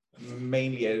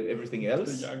mainly everything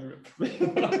else.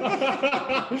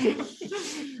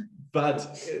 But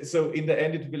so in the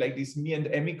end, it would be like this, me and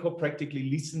Emiko practically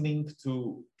listening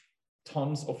to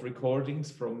tons of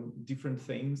recordings from different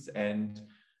things and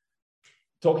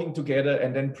talking together,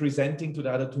 and then presenting to the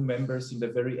other two members in the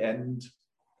very end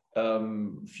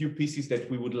few pieces that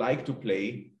we would like to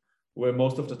play, where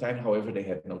most of the time, however, they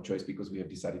had no choice because we have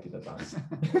decided in advance.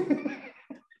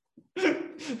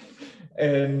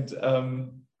 And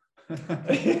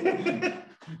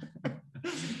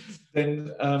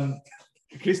then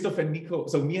Christoph and Nico,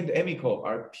 so me and Emiko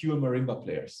are pure marimba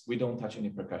players. We don't touch any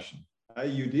percussion.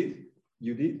 You did?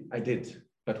 You did? I did,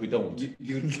 but we don't.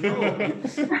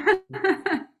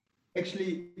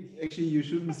 Actually, you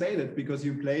shouldn't say that, because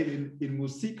you played in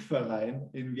Musikverein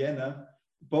in Vienna.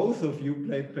 Both of you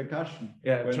played percussion.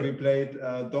 Yeah, when we played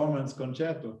Dorman's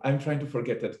concerto. I'm trying to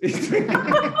forget that.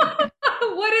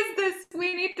 What is this?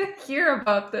 We need to hear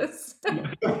about this.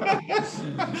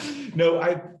 No,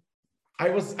 I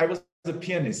was a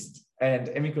pianist, and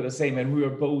Emiko the same, and we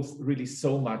were both really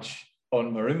so much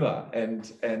on marimba,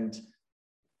 and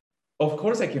of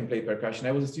course I can play percussion.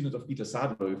 I was a student of Peter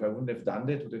Sadlo. If I wouldn't have done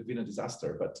that, it would have been a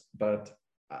disaster. But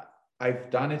I've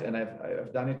done it, and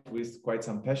I've done it with quite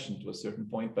some passion to a certain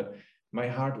point. But my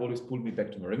heart always pulled me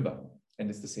back to marimba, and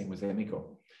it's the same with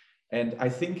Emiko. And I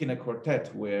think in a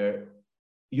quartet where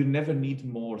you never need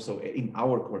more, so in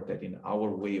our quartet, in our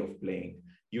way of playing,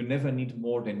 you never need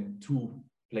more than two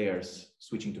players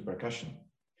switching to percussion.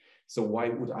 So why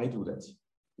would I do that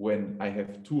when I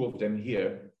have two of them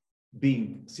here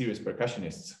being serious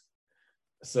percussionists?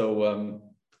 So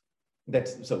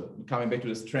so coming back to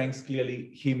the strengths,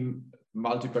 clearly him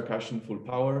multi-percussion, full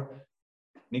power,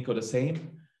 Nico the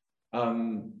same.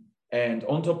 And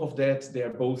on top of that, they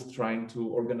are both trying to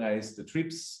organize the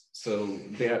trips. So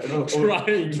they are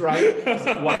trying.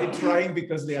 Why trying?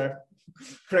 Because they are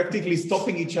practically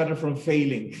stopping each other from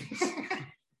failing.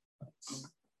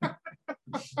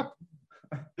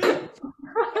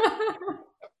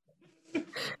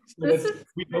 This is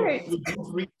we great.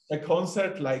 don't reach a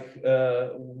concert like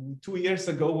 2 years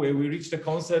ago, where we reached a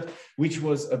concert which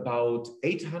was about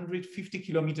 850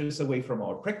 kilometers away from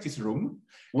our practice room,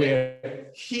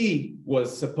 where he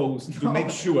was supposed to make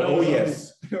sure. Oh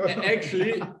yes,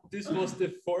 Actually, this was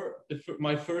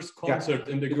my first concert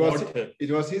in the quartet.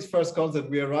 It was his first concert.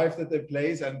 We arrived at the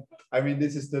place, and I mean,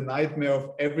 this is the nightmare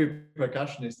of every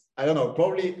percussionist. I don't know,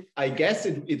 probably, I guess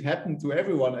it happened to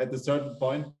everyone at a certain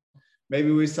point.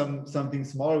 Maybe with something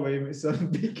small, maybe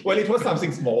something big. Well, it was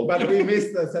something small, but we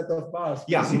missed a set of bars.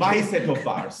 Yeah, my set of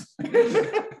bars.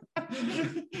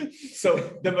 So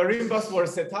the marimbas were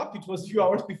set up. It was a few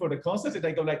hours before the concert, and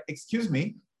I go like, "Excuse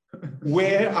me,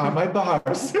 where are my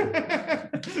bars?"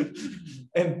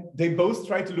 And they both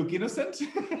tried to look innocent.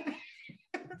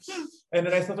 And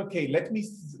then I thought, okay, let me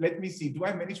see. Do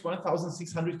I manage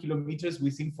 1,600 kilometers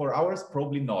within 4 hours?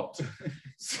 Probably not.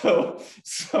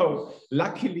 So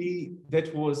luckily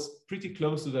that was pretty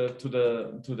close to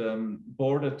the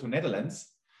border to Netherlands.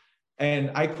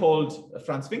 And I called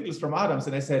Franz Winkels from Adams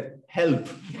and I said, help.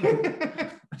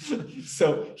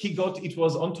 So it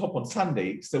was on top on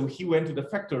Sunday. So he went to the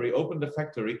factory, opened the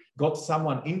factory, got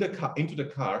someone into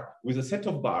the car with a set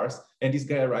of bars. And this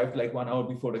guy arrived like 1 hour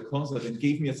before the concert and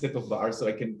gave me a set of bars so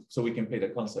we can play the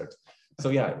concert. So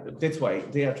yeah, that's why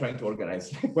they are trying to organize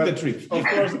the trip. Of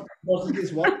course, it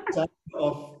is one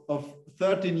of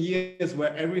 13 years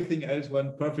where everything else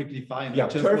went perfectly fine. Yeah,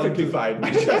 perfectly fine.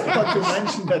 I just want to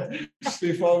mention that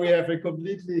before we have a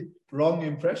completely wrong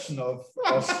impression of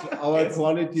our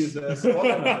qualities as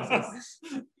organizers,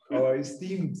 our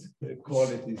esteemed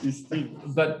qualities.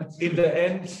 But in the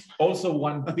end, also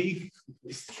one big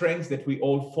strength that we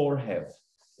all four have,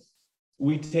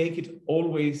 we take it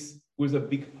always with a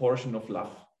big portion of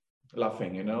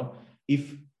laughing, you know.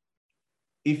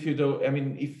 If you don't, I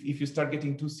mean, if you start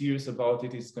getting too serious about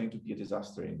it, it's going to be a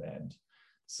disaster in the end.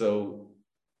 So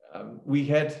we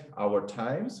had our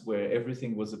times where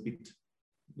everything was a bit,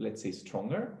 let's say,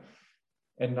 stronger.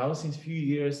 And now since few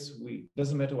years,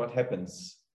 doesn't matter what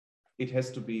happens, it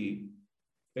has to be,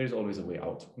 there's always a way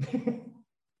out.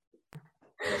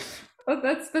 Oh,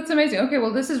 that's amazing. Okay,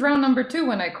 well, this is round number 2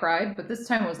 when I cried, but this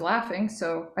time was laughing.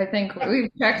 So I think we've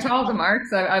checked all the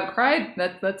marks. I've cried.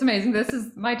 That's amazing. This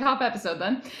is my top episode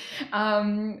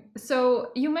then.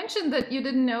 So you mentioned that you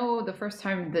didn't know the first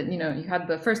time that, you know, you had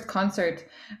the first concert.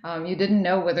 You didn't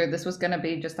know whether this was going to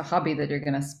be just a hobby that you're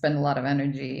going to spend a lot of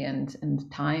energy and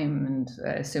time and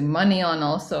I assume money on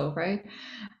also, right?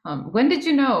 When did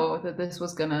you know that this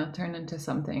was going to turn into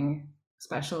something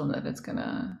special and that it's going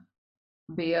to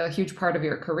be a huge part of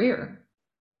your career?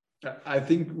 I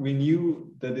think we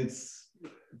knew that it's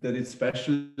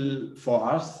special for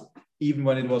us, even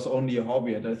when it was only a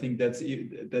hobby. And I think that's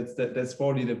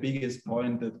probably the biggest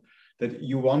point, that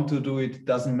you want to do it.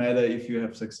 Doesn't matter if you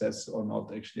have success or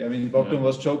not. Actually, I mean, Bogdan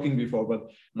was joking before,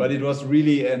 but it was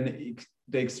really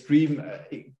the extreme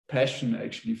passion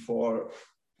actually for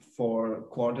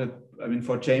quartet. I mean,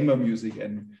 for chamber music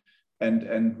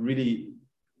and really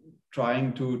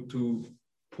trying to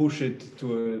push it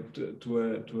to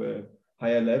a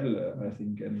higher level, I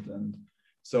think. And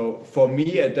so for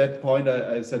me at that point,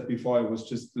 I said before, I was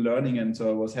just learning, and so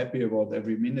I was happy about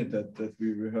every minute that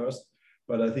we rehearsed.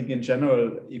 But I think in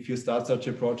general, if you start such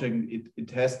a project,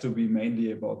 it has to be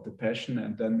mainly about the passion,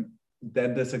 and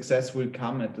then the success will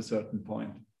come at a certain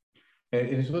point. And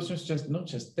it was just not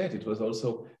just that, it was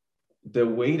also the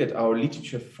way that our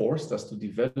literature forced us to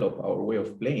develop our way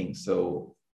of playing.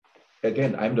 So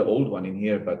again, I'm the old one in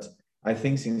here, but I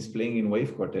think since playing in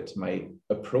Wave Quartet, my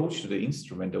approach to the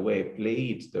instrument, the way I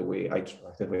played, the way I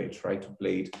try to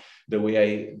play it, the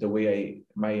way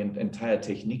my entire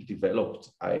technique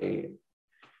developed, it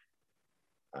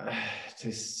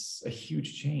is a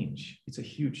huge change. It's a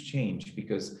huge change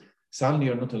because suddenly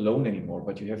you're not alone anymore,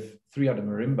 but you have 3 other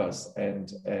marimbas,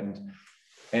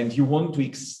 and you want to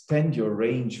extend your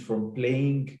range from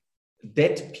playing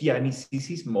that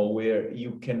pianissimo where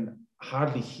you can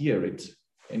hardly hear it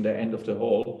in the end of the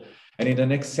hall, and in the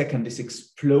next second this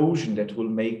explosion that will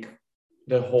make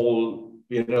the whole,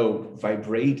 you know,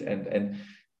 vibrate,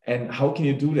 and how can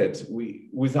you do that? We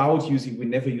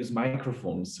never use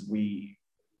microphones. We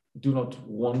do not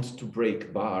want to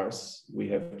break bars. We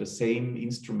have the same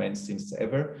instruments since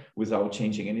ever without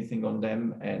changing anything on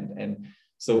them, and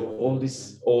so all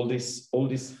this,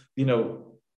 you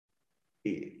know,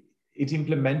 it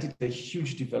implemented a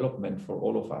huge development for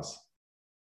all of us.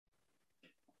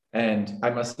 And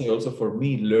I must say also for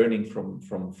me, learning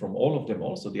from all of them,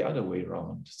 also the other way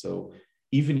around. So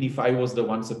even if I was the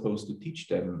one supposed to teach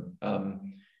them,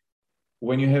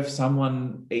 when you have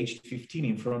someone aged 15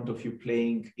 in front of you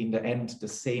playing in the end the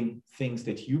same things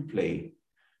that you play,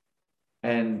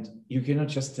 and you cannot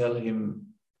just tell him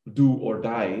do or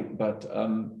die, but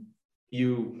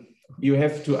you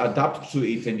have to adapt to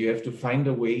it, and you have to find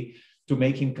a way to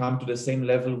make him come to the same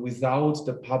level without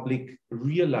the public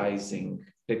realizing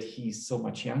that he's so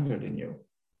much younger than you.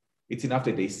 It's enough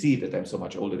that they see that I'm so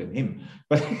much older than him,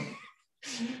 but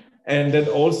and then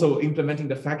also implementing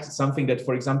the fact, something that,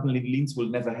 for example, in Linz will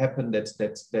never happen,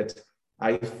 that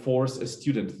I force a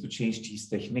student to change his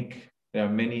technique. There are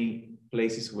many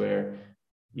places where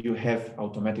you have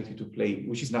automatically to play,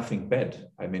 which is nothing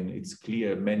bad. I mean, it's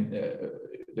clear,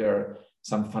 there are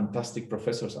some fantastic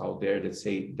professors out there that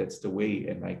say that's the way,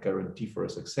 and I guarantee for a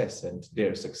success, and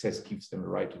their success gives them the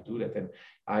right to do that. And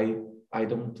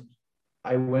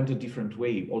I went a different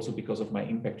way, also because of my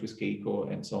impact with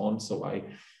Keiko and so on. So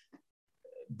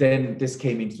then this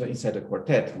came inside a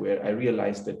quartet, where I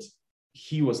realized that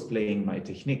he was playing my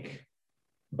technique,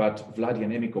 but Vladi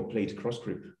and Emiko played cross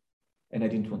grip, and I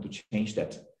didn't want to change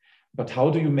that. But how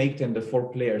do you make then the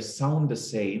 4 players sound the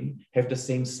same, have the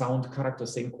same sound character,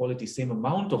 same quality, same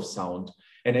amount of sound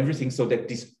and everything, so that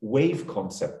this wave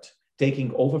concept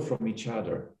taking over from each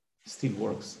other still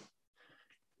works?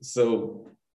 So,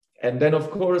 and then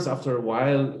of course, after a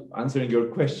while, answering your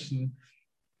question,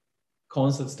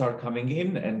 concerts start coming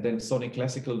in, and then Sonic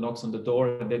Classical knocks on the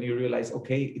door, and then you realize,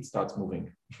 okay, it starts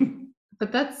moving.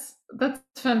 But that's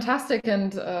fantastic,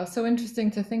 and so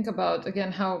interesting to think about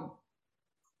again how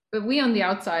we on the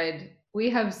outside, we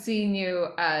have seen you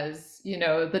as, you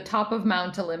know, the top of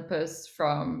Mount Olympus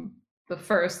from the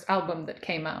first album that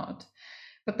came out,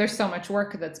 but there's so much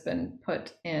work that's been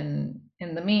put in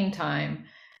the meantime,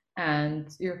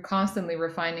 and you're constantly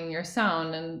refining your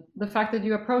sound, and the fact that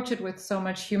you approach it with so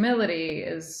much humility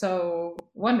is so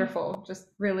wonderful, just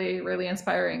really, really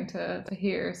inspiring to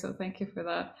hear. So thank you for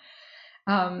that.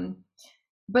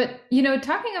 But, you know,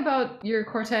 talking about your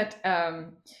quartet,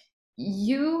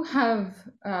 you have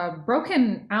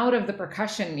broken out of the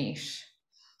percussion niche.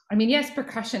 I mean, yes,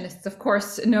 percussionists, of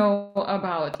course, know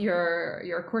about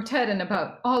your quartet and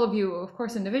about all of you, of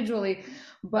course, individually,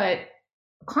 but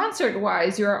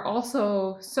concert-wise, you're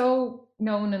also so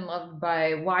known and loved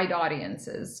by wide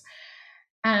audiences.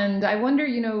 And I wonder,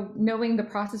 you know, knowing the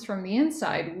process from the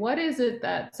inside, what is it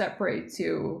that separates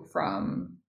you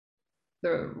from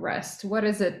the rest? What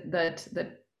is it that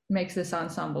makes this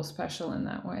ensemble special in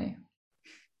that way?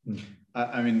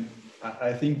 I mean,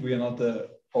 I think we are not the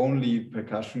only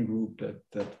percussion group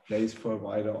that plays for a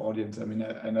wider audience. I mean,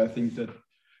 and I think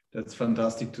that's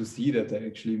fantastic to see that there are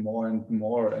actually more and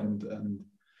more, and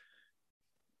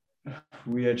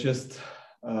we are just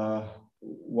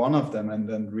one of them, and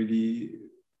then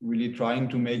really trying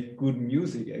to make good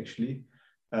music actually.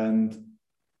 And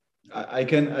I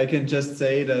can just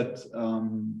say that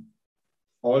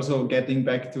also getting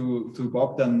back to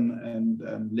Bogdan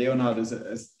and Leonhard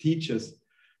as teachers,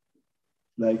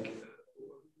 like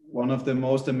one of the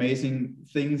most amazing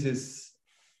things is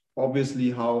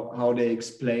obviously how they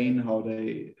explain,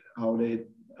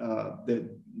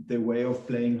 the way of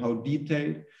playing, how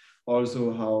detailed,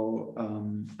 also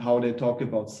how they talk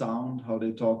about sound, how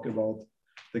they talk about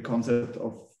the concept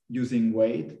of using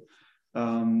weight,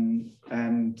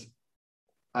 and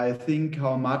I think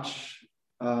how much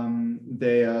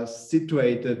they are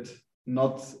situated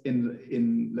not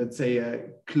in let's say a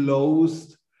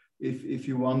closed, if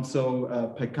you want so,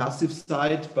 percussive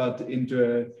side, but into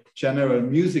a general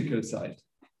musical side.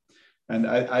 And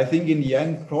I think in the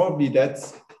end, probably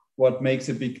that's what makes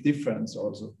a big difference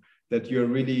also, that you're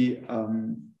really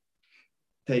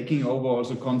taking over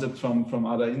also concepts from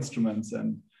other instruments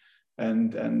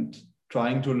and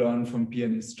trying to learn from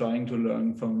pianists, trying to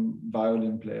learn from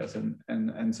violin players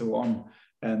and so on.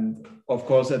 And of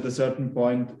course, at a certain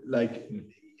point, like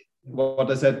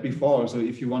what I said before, so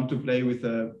if you want to play with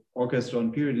the orchestra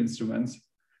and period instruments,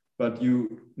 but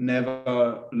you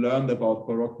never learned about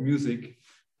Baroque music,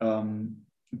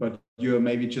 but you're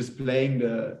maybe just playing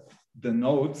the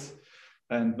notes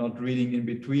and not reading in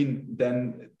between,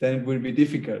 then it will be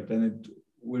difficult, then it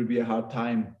will be a hard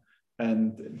time.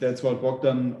 And that's what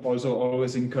Bogdan also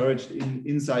always encouraged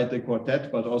inside the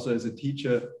quartet, but also as a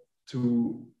teacher,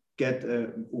 to get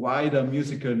a wider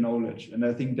musical knowledge. And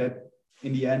I think that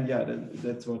in the end, yeah,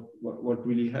 that's what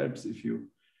really helps if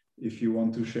you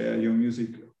want to share your music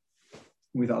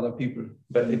with other people.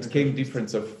 But it came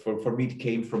different. So for me, it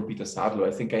came from Peter Sadler.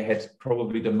 I think I had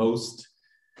probably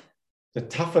the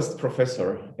toughest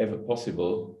professor ever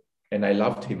possible, and I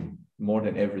loved him more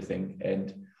than everything.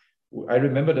 And I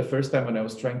remember the first time when I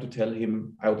was trying to tell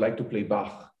him I would like to play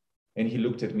Bach, and he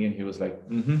looked at me and he was like,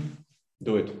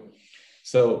 do it.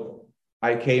 So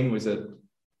I came with a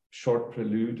short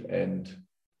prelude, and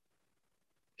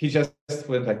he just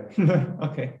went like,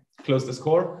 okay, close the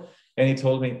score. And he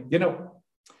told me, you know,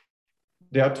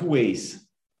 there are two ways.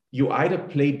 You either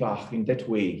play Bach in that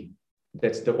way,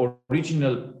 that's the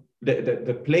original,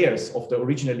 the players of the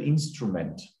original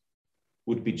instrument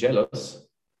would be jealous,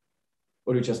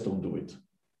 or you just don't do it.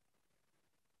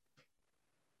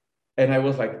 And I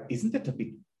was like, isn't that a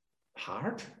bit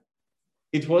hard?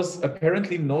 It was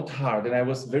apparently not hard, and I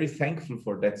was very thankful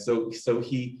for that. So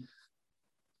he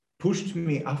pushed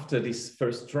me after this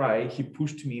first try, he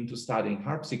pushed me into studying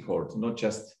harpsichord, not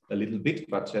just a little bit,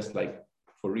 but just like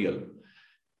for real.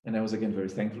 And I was again very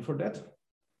thankful for that.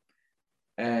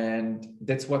 And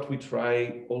that's what we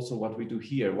try, also what we do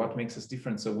here, what makes us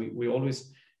different. So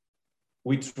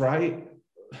we try,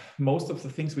 most of the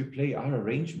things we play are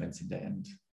arrangements in the end.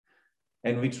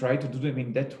 And we try to do them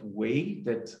in that way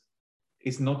that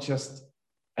is not just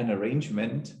an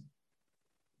arrangement,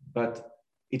 but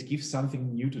it gives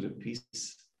something new to the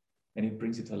piece and it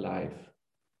brings it alive.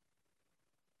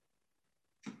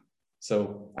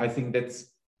 So I think that's,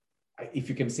 if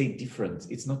you can say different,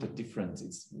 it's not a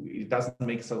difference. It doesn't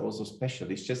make us also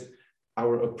special. It's just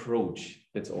our approach.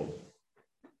 That's all.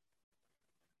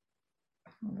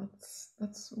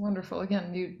 That's wonderful.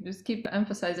 Again, you just keep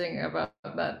emphasizing about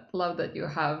that love that you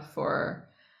have for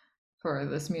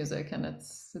this music, and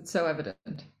it's so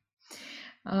evident.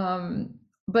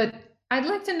 But I'd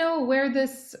like to know where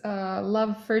this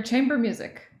love for chamber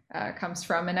music comes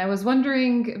from. And I was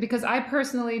wondering, because I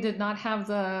personally did not have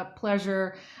the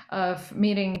pleasure of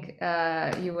meeting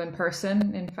you in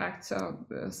person, in fact, so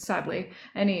sadly,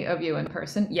 any of you in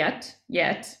person yet.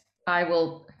 I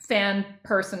will fan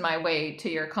person my way to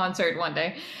your concert one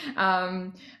day.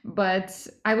 But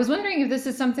I was wondering if this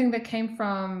is something that came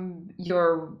from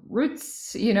your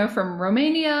roots, you know, from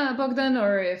Romania, Bogdan,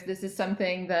 or if this is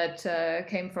something that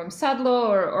came from Sadlo,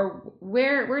 or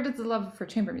where does the love for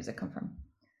chamber music come from?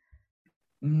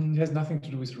 It has nothing to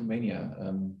do with Romania.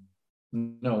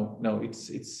 No,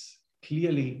 it's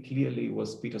clearly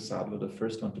was Peter Sadlo, the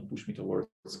first one to push me towards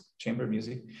chamber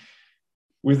music,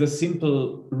 with a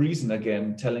simple reason,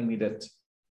 again, telling me that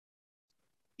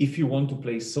if you want to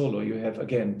play solo, you have,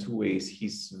 again, two ways.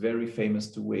 He's very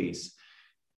famous two ways.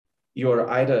 You're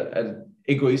either an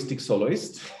egoistic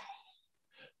soloist,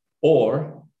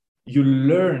 or you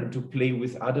learn to play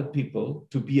with other people,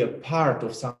 to be a part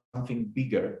of something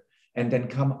bigger, and then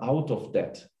come out of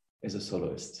that as a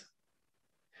soloist.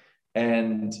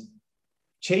 And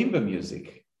chamber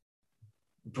music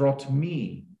brought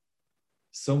me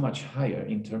so much higher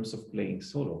in terms of playing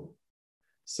solo.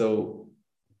 So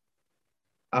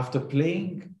after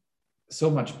playing so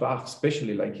much Bach,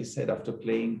 especially like you said, after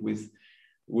playing with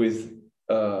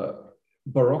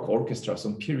Baroque orchestras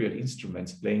on period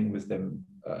instruments, playing with them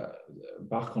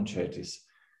Bach concertis,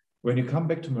 when you come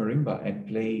back to marimba and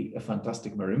play a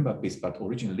fantastic marimba piece, but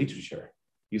original literature,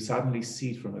 you suddenly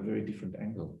see it from a very different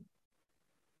angle.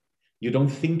 You don't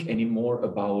think anymore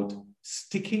about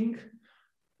sticking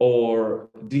or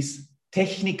these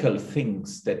technical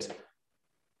things that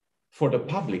for the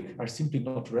public are simply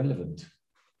not relevant.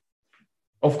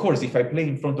 Of course, if I play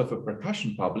in front of a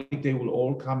percussion public, they will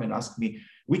all come and ask me,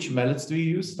 which mallets do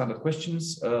you use? Standard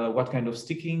questions, what kind of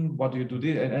sticking, what do you do?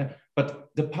 But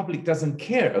the public doesn't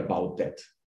care about that.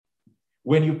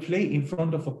 When you play in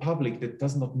front of a public that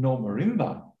does not know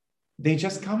marimba, they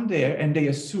just come there and they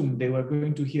assume they were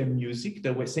going to hear music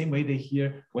the same way they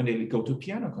hear when they go to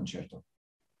piano concerto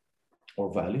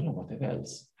or violin or whatever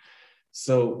else.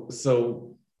 So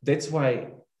that's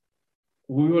why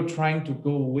we were trying to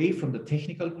go away from the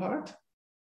technical part.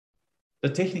 The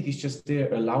technique is just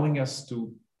there, allowing us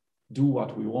to do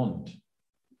what we want.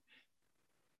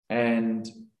 And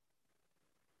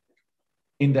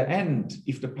in the end,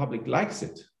 if the public likes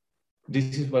it,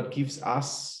 this is what gives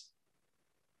us,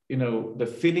 you know, the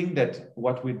feeling that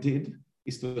what we did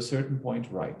is to a certain point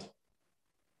right.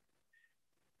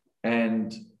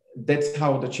 And that's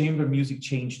how the chamber music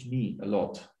changed me a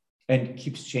lot and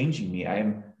keeps changing me. I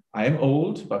am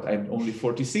old, but I'm only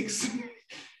 46.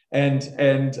 and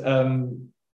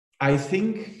I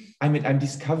think, I'm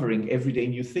discovering every day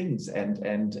new things.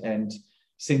 And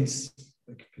since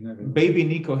baby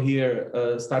Nico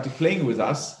here started playing with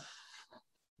us,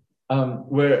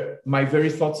 where my very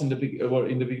thoughts in the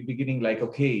beginning, like,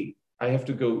 okay, I have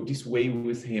to go this way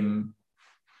with him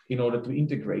in order to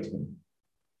integrate him.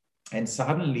 And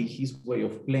suddenly his way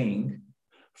of playing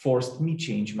forced me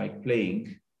change my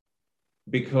playing,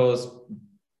 because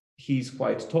he's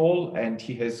quite tall and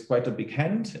he has quite a big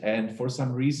hand. And for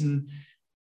some reason,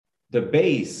 the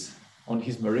bass on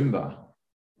his marimba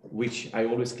which I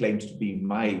always claimed to be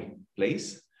my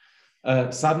place,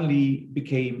 suddenly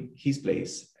became his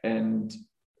place. And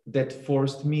that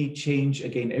forced me change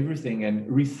again everything and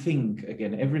rethink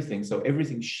again everything. So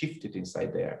everything shifted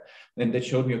inside there. And that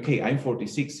showed me, okay, I'm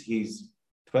 46, he's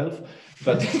 12,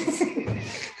 but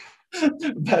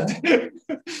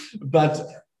but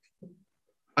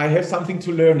I have something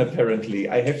to learn, apparently.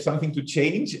 I have something to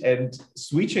change and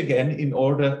switch again in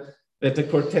order that the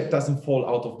quartet doesn't fall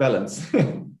out of balance.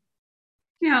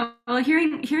 Yeah, well,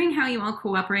 hearing how you all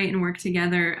cooperate and work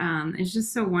together is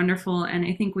just so wonderful. And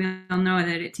I think we all know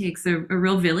that it takes a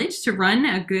real village to run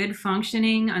a good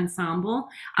functioning ensemble.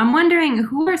 I'm wondering,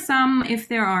 who are some, if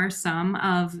there are some,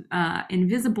 of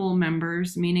invisible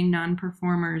members, meaning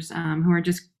non-performers, who are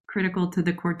just critical to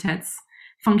the quartet's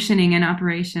functioning and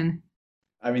operation?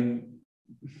 I mean,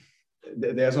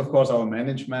 there's of course our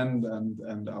management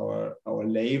and our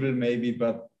label maybe,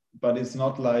 but it's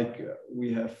not like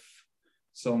we have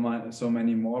so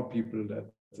many more people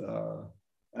that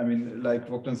I mean, like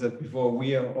Bogdan said before,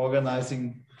 we are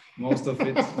organizing most of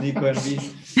it, Nico and me.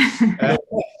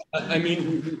 I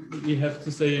mean, we have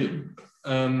to say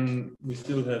we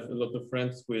still have a lot of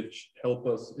friends which help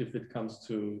us if it comes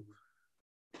to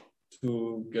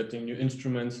getting new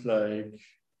instruments, like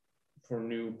for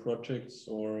new projects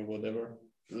or whatever,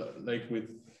 like with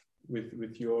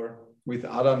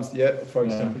Adams, yeah, for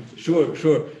example.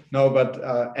 Sure. No, but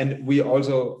and we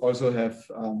also have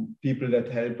people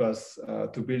that help us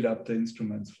to build up the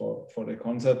instruments for the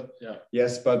concert. Yeah.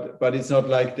 Yes, but it's not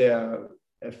like they're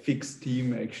a fixed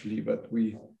team actually, but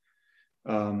we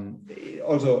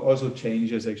also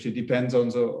changes actually, depends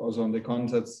also on the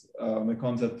concerts. The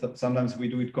concert, sometimes we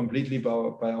do it completely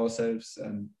by ourselves,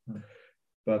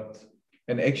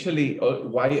 And actually,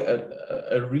 why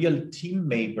a real team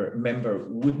member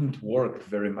wouldn't work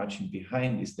very much in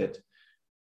behind is that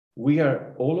we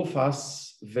are, all of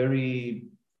us, very,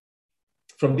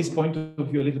 from this point of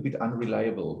view, a little bit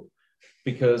unreliable,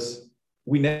 because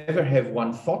we never have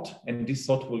one thought, and this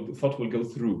thought will go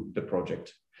through the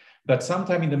project. But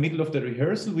sometime in the middle of the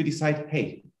rehearsal, we decide,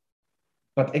 hey,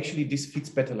 but actually this fits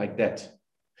better like that.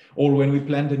 Or when we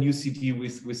planned a new CD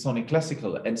with Sonic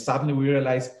Classical, and suddenly we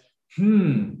realize,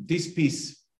 this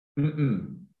piece,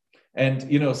 and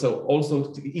so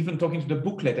also even talking to the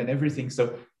booklet and everything. So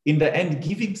in the end,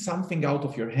 giving something out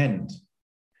of your hand,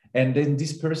 and then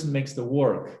this person makes the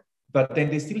work, but then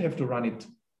they still have to run it,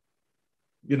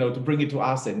 to bring it to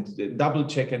us and double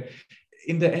check. And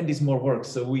in the end, is more work.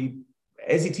 So we,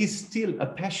 as it is still a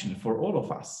passion for all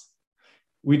of us,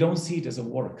 we don't see it as a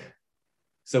work.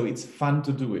 So it's fun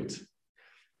to do it.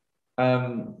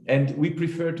 And we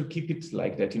prefer to keep it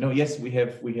like that. Yes, we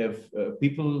have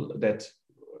people that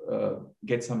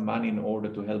get some money in order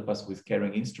to help us with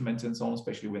carrying instruments and so on,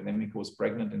 especially when Emiko was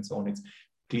pregnant and so on. It's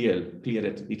clear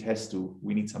that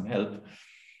we need some help.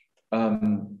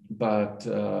 But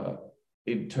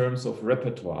in terms of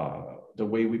repertoire, the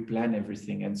way we plan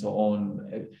everything and so on,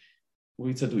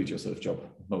 it's a do-it-yourself job,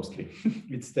 mostly.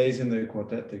 It stays in the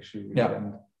quartet, actually.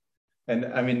 Yeah. And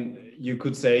I mean, you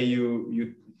could say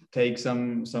you take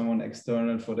someone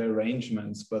external for the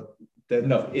arrangements, but that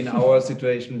in our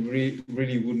situation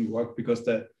really wouldn't work, because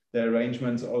the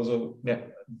arrangements also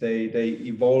they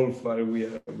evolve while we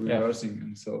are rehearsing,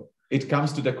 and so it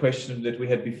comes to the question that we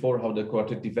had before, how the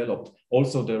quartet developed.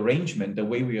 Also the arrangement, the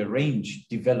way we arrange,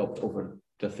 developed over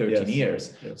the 13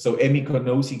 years. Yes. So Emiko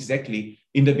knows exactly.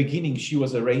 In the beginning, she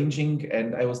was arranging,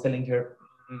 and I was telling her,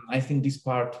 I think this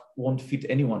part won't fit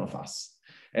any one of us.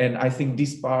 And I think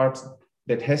this part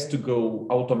that has to go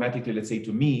automatically, let's say,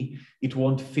 to me, it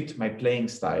won't fit my playing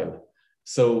style.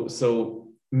 So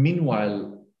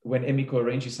meanwhile, when Emiko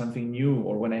arranges something new,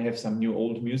 or when I have some new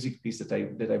old music piece that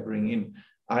I bring in,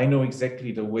 I know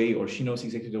exactly the way, or she knows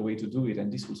exactly the way to do it.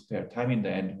 And this will spare time in the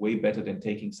end, way better than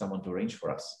taking someone to arrange for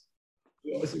us.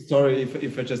 Sorry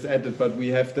if I just added, but we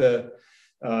have the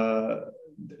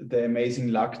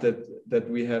amazing luck that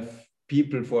we have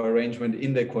people for arrangement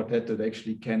in the quartet that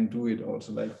actually can do it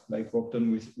also, like Bogdan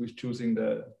with choosing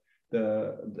the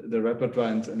repertoire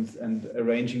and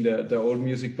arranging the old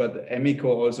music, but Emiko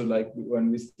also, like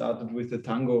when we started with the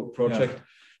tango project,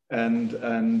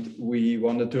 and we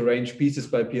wanted to arrange pieces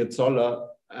by Piazzolla,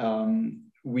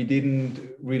 we didn't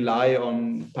rely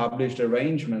on published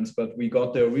arrangements, but we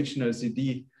got the original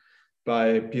CD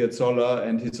by Piazzolla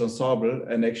and his ensemble.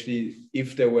 And actually,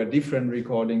 if there were different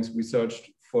recordings, we searched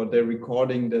for the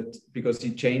recording that, because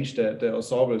he changed the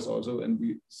ensembles also, and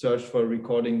we searched for a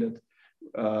recording that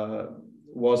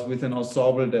was with an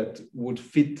ensemble that would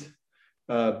fit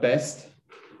best.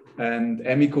 And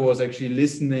Emiko was actually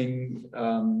listening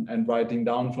and writing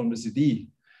down from the CD.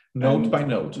 Note by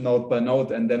note. Note by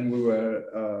note. And then we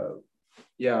were,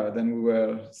 then we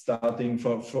were starting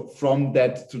from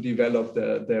that to develop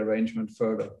the arrangement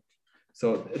further.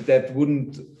 So that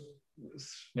wouldn't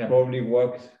probably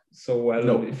work so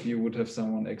well if you would have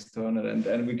someone external.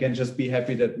 And we can just be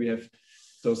happy that we have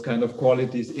those kind of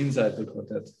qualities inside the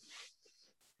quartet.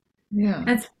 Yeah.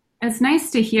 It's nice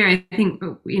to hear. I think,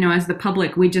 as the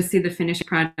public, we just see the finished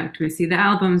product. We see the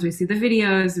albums, we see the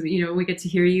videos, we get to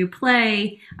hear you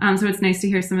play. So it's nice to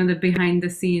hear some of the behind the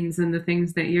scenes and the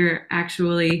things that you're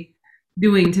actually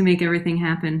doing to make everything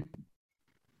happen.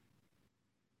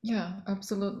 Yeah,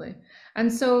 absolutely.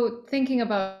 And so thinking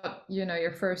about,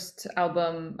 your first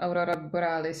album, Aurora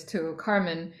Borealis, to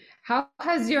Carmen, how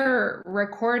has your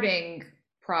recording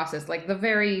process, like the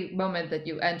very moment that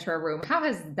you enter a room, how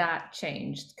has that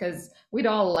changed? Because we'd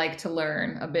all like to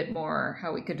learn a bit more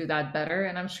how we could do that better.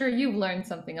 And I'm sure you've learned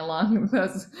something along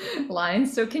those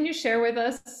lines. So can you share with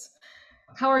us,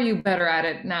 how are you better at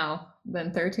it now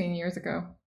than 13 years ago?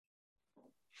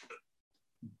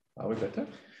 Are we better?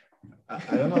 I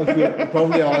don't know if we're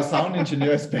probably our sound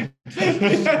engineer is better.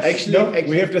 Actually,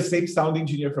 we have the same sound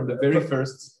engineer from the very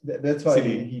first. That's why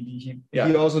he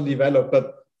also developed,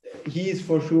 but he is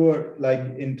for sure, like,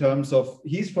 in terms of,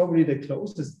 he's probably the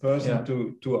closest person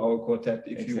to our quartet,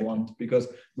 if you want, because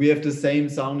we have the same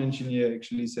sound engineer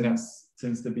actually since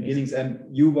the beginnings. And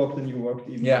you worked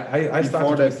even I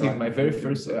started with him. My very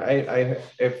first, I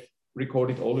have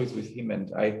recorded always with him, and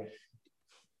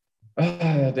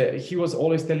he was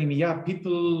always telling me,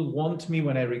 people want me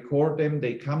when I record them.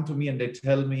 They come to me and they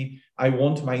tell me, I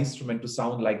want my instrument to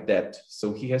sound like that.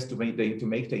 So he has to make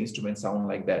the instrument sound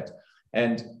like that.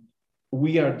 And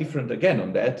we are different again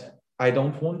on that. I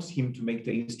don't want him to make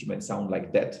the instrument sound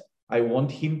like that. I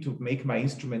want him to make my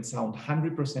instrument sound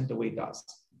 100% the way it does.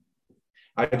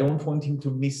 I don't want him to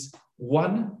miss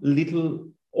one little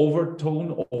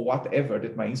overtone or whatever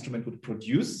that my instrument would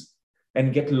produce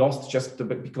and get lost just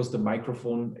because the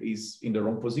microphone is in the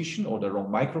wrong position, or the wrong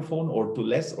microphone, or too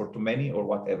less or too many or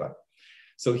whatever.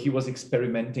 So he was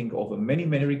experimenting over many,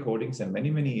 many recordings and many,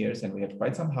 many years. And we had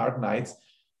quite some hard nights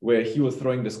where he was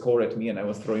throwing the score at me and I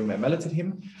was throwing my mallets at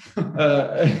him.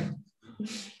 Where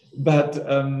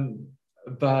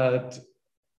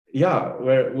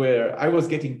I was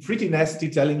getting pretty nasty,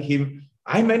 telling him,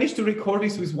 I managed to record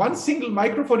this with one single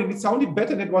microphone and it sounded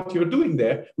better than what you're doing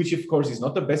there, which of course is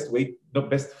not the best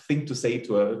thing to say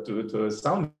to a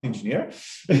sound engineer.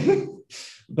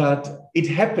 But it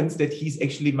happens that he's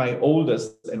actually my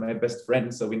oldest and my best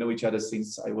friend. So we know each other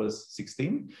since I was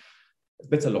 16.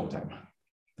 That's a long time.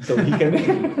 So he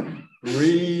can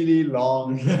really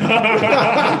long.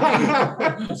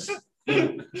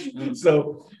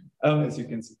 So as you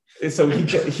can see,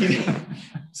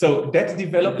 so that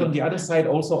developed. On the other side,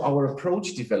 also our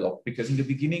approach developed, because in the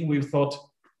beginning we thought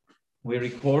we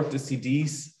record the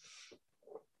CDs.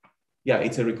 Yeah,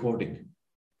 it's a recording,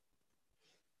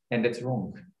 and that's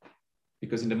wrong,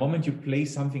 because in the moment you play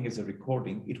something as a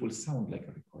recording, it will sound like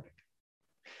a recording.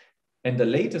 And the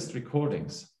latest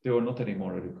recordings, they were not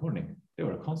anymore a recording, they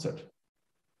were a concert.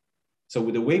 So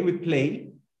with the way we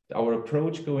play, our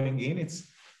approach going in, it's,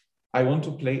 I want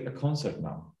to play a concert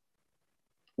now.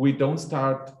 We don't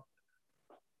start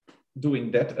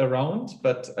doing that around,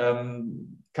 but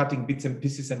cutting bits and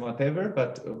pieces and whatever,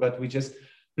 but we just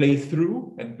play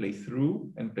through and play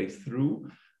through and play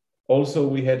through. Also,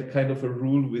 we had kind of a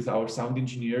rule with our sound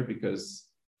engineer, because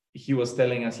he was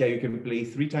telling us, you can play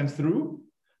 3 times through.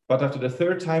 But after the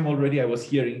 3rd time already,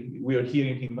 we were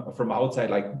hearing him from outside,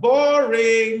 like,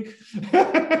 boring.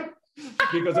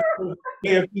 Because we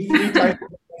have 3 times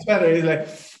better. He's like,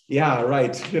 yeah,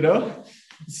 right,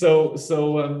 So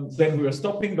then we were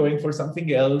stopping, going for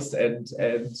something else, and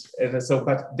so.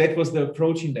 But that was the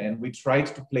approach in the end. We tried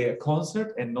to play a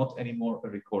concert and not anymore a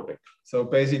recording. So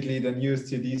basically, the newest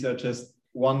CDs are just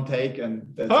one take, and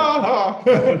that's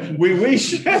it. We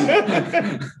wish.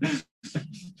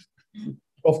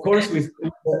 Of course, with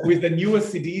the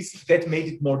newest CDs, that made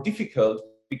it more difficult,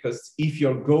 because if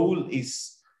your goal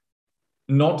is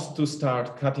not to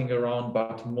start cutting around,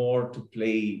 but more to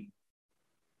play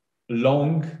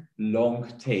long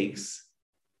takes,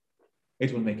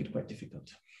 it will make it quite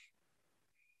difficult.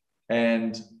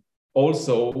 And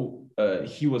also,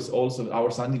 our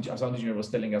sound engineer was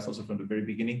telling us also from the very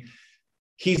beginning,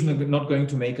 he's not going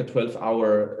to make a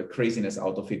 12-hour craziness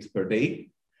out of it per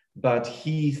day. But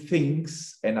he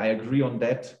thinks, and I agree on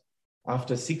that,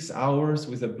 after 6 hours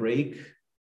with a break,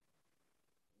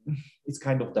 it's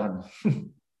kind of done.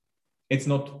 It's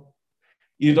not,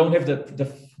 you don't have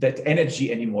that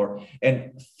energy anymore.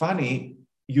 And funny,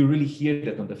 you really hear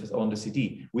that on the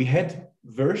CD. We had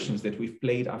versions that we've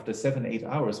played after 7-8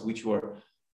 hours, which were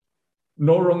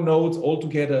no wrong notes,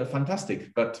 altogether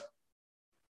fantastic, but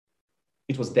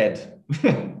it was dead.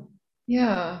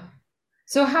 Yeah.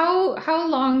 So how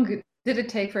long did it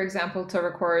take, for example, to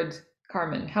record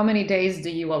Carmen? How many days do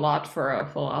you allot for a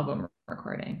full album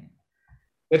recording?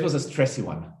 That was a stressy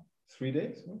one. 3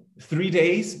 days? 3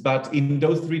 days, but in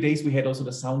those 3 days we had also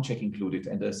the sound check included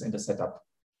and the setup.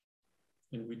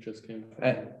 And we just came.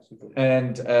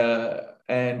 And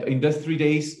in those 3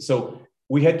 days, so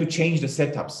we had to change the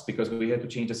setups because we had to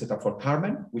change the setup for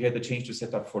Carmen. We had to change the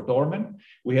setup for Dorman.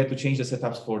 We had to change the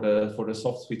setups for the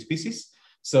soft switch pieces.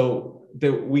 So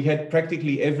we had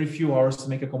practically every few hours to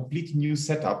make a complete new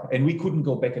setup, and we couldn't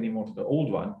go back anymore to the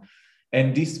old one.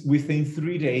 And this within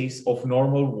 3 days of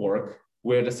normal work,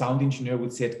 where the sound engineer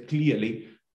would say clearly,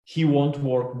 he won't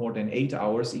work more than 8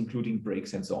 hours, including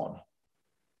breaks and so on.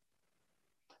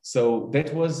 So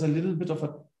that was a little bit of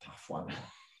a tough one.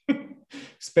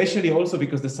 Especially also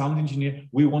because the sound engineer,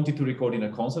 we wanted to record in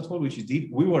a concert hall, which he did.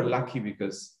 We were lucky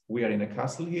because we are in a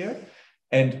castle here.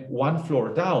 And one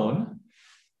floor down,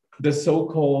 the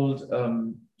so-called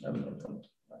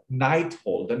night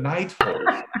hall,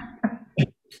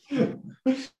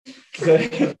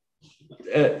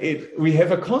 we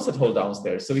have a concert hall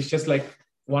downstairs. So it's just like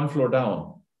one floor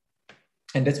down.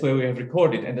 And that's where we have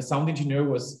recorded. And the sound engineer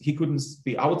he couldn't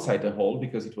be outside the hall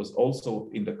because it was also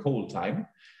in the cold time.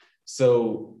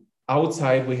 So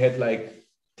outside we had like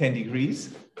 10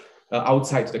 degrees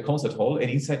outside the concert hall, and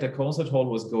inside the concert hall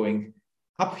was going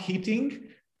up heating.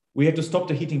 We had to stop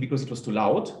the heating because it was too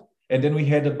loud. And then we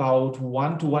had about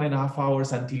 1 to 1.5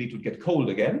 hours until it would get cold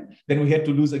again. Then we had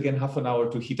to lose again half an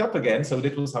hour to heat up again. So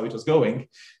that was how it was going.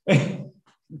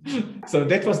 So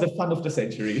that was the fun of the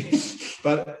century.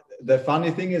 But the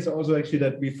funny thing is also actually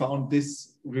that we found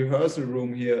this rehearsal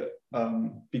room here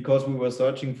because we were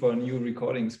searching for a new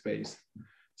recording space.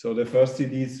 So the first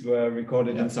CDs were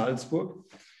recorded in Salzburg.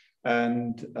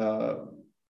 And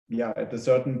at a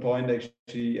certain point,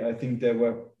 actually, I think there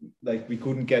were we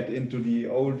couldn't get into the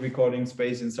old recording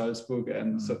space in Salzburg.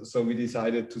 And so we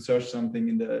decided to search something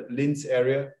in the Linz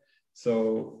area.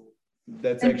 So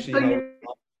that's actually how...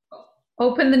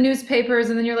 Open the newspapers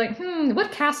and then you're like,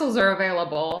 what castles are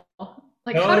available?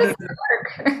 Like, how does that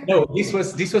work? No, this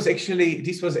was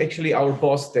actually our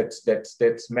boss that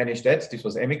managed that. This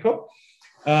was Emiko,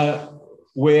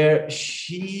 where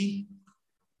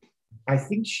I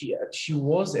think she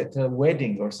was at a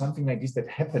wedding or something like this that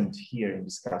happened here in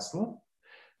this castle.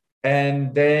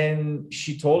 And then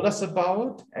she told us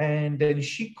about, and then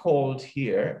she called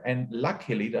here, and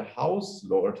luckily the house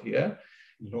lord here,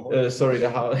 the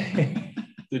house,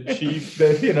 the chief,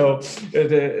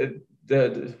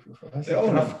 the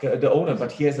owner,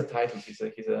 but he has a title. He's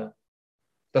a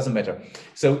doesn't matter.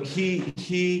 So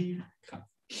he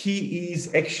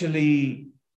is actually,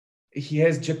 he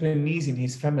has Japanese in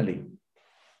his family.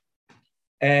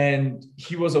 And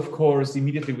he was, of course,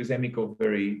 immediately with Emiko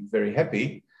very, very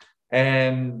happy.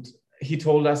 And he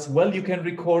told us, well, you can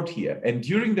record here. And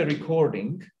during the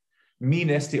recording, me,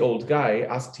 nasty old guy,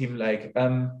 asked him like,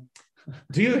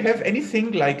 do you have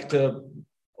anything like the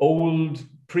old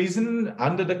prison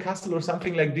under the castle or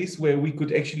something like this where we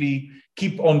could actually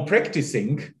keep on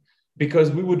practicing,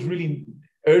 because we would really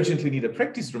urgently need a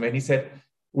practice room? And he said,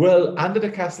 well, under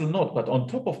the castle not, but on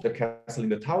top of the castle in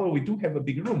the tower we do have a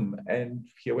big room, and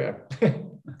here we are.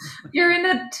 You're in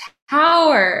a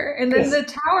tower, and then the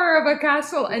tower of a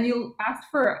castle, and you asked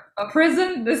for a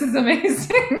prison? This is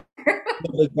amazing.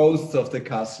 The ghosts of the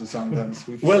castle sometimes.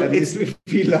 We feel like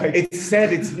it's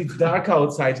sad. It's dark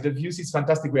outside. The views is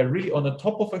fantastic. We are really on the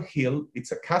top of a hill.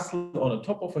 It's a castle on the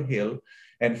top of a hill,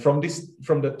 and from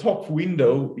the top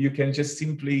window you can just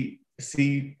simply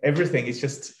see everything.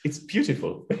 It's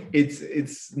beautiful.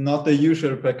 It's not the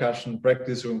usual percussion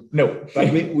practice room. No,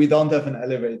 but we don't have an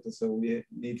elevator, so we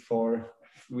need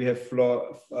we have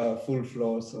full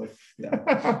floors of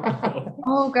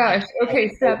Oh gosh. Okay,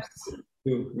 steps.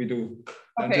 We do.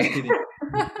 Okay. I'm just kidding.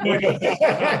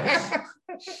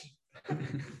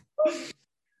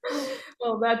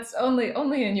 Well, that's only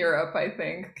in Europe, I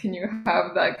think. Can you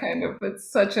have that kind of?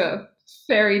 It's such a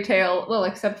fairy tale. Well,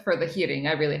 except for the heating.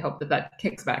 I really hope that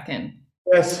kicks back in.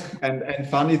 Yes, and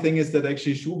funny thing is that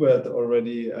actually Schubert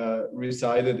already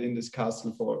resided in this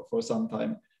castle for some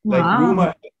time. Like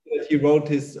rumor that he wrote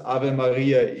his Ave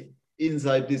Maria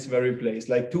inside this very place,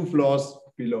 like 2 floors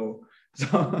below.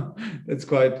 So that's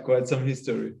quite some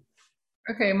history.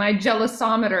 Okay, my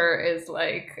jealousometer is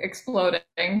like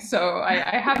exploding, so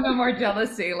I have no more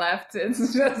jealousy left.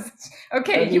 It's just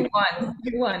okay. You won.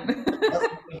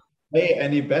 play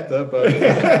any better, but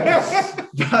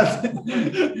but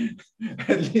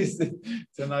at least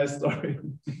it's a nice story.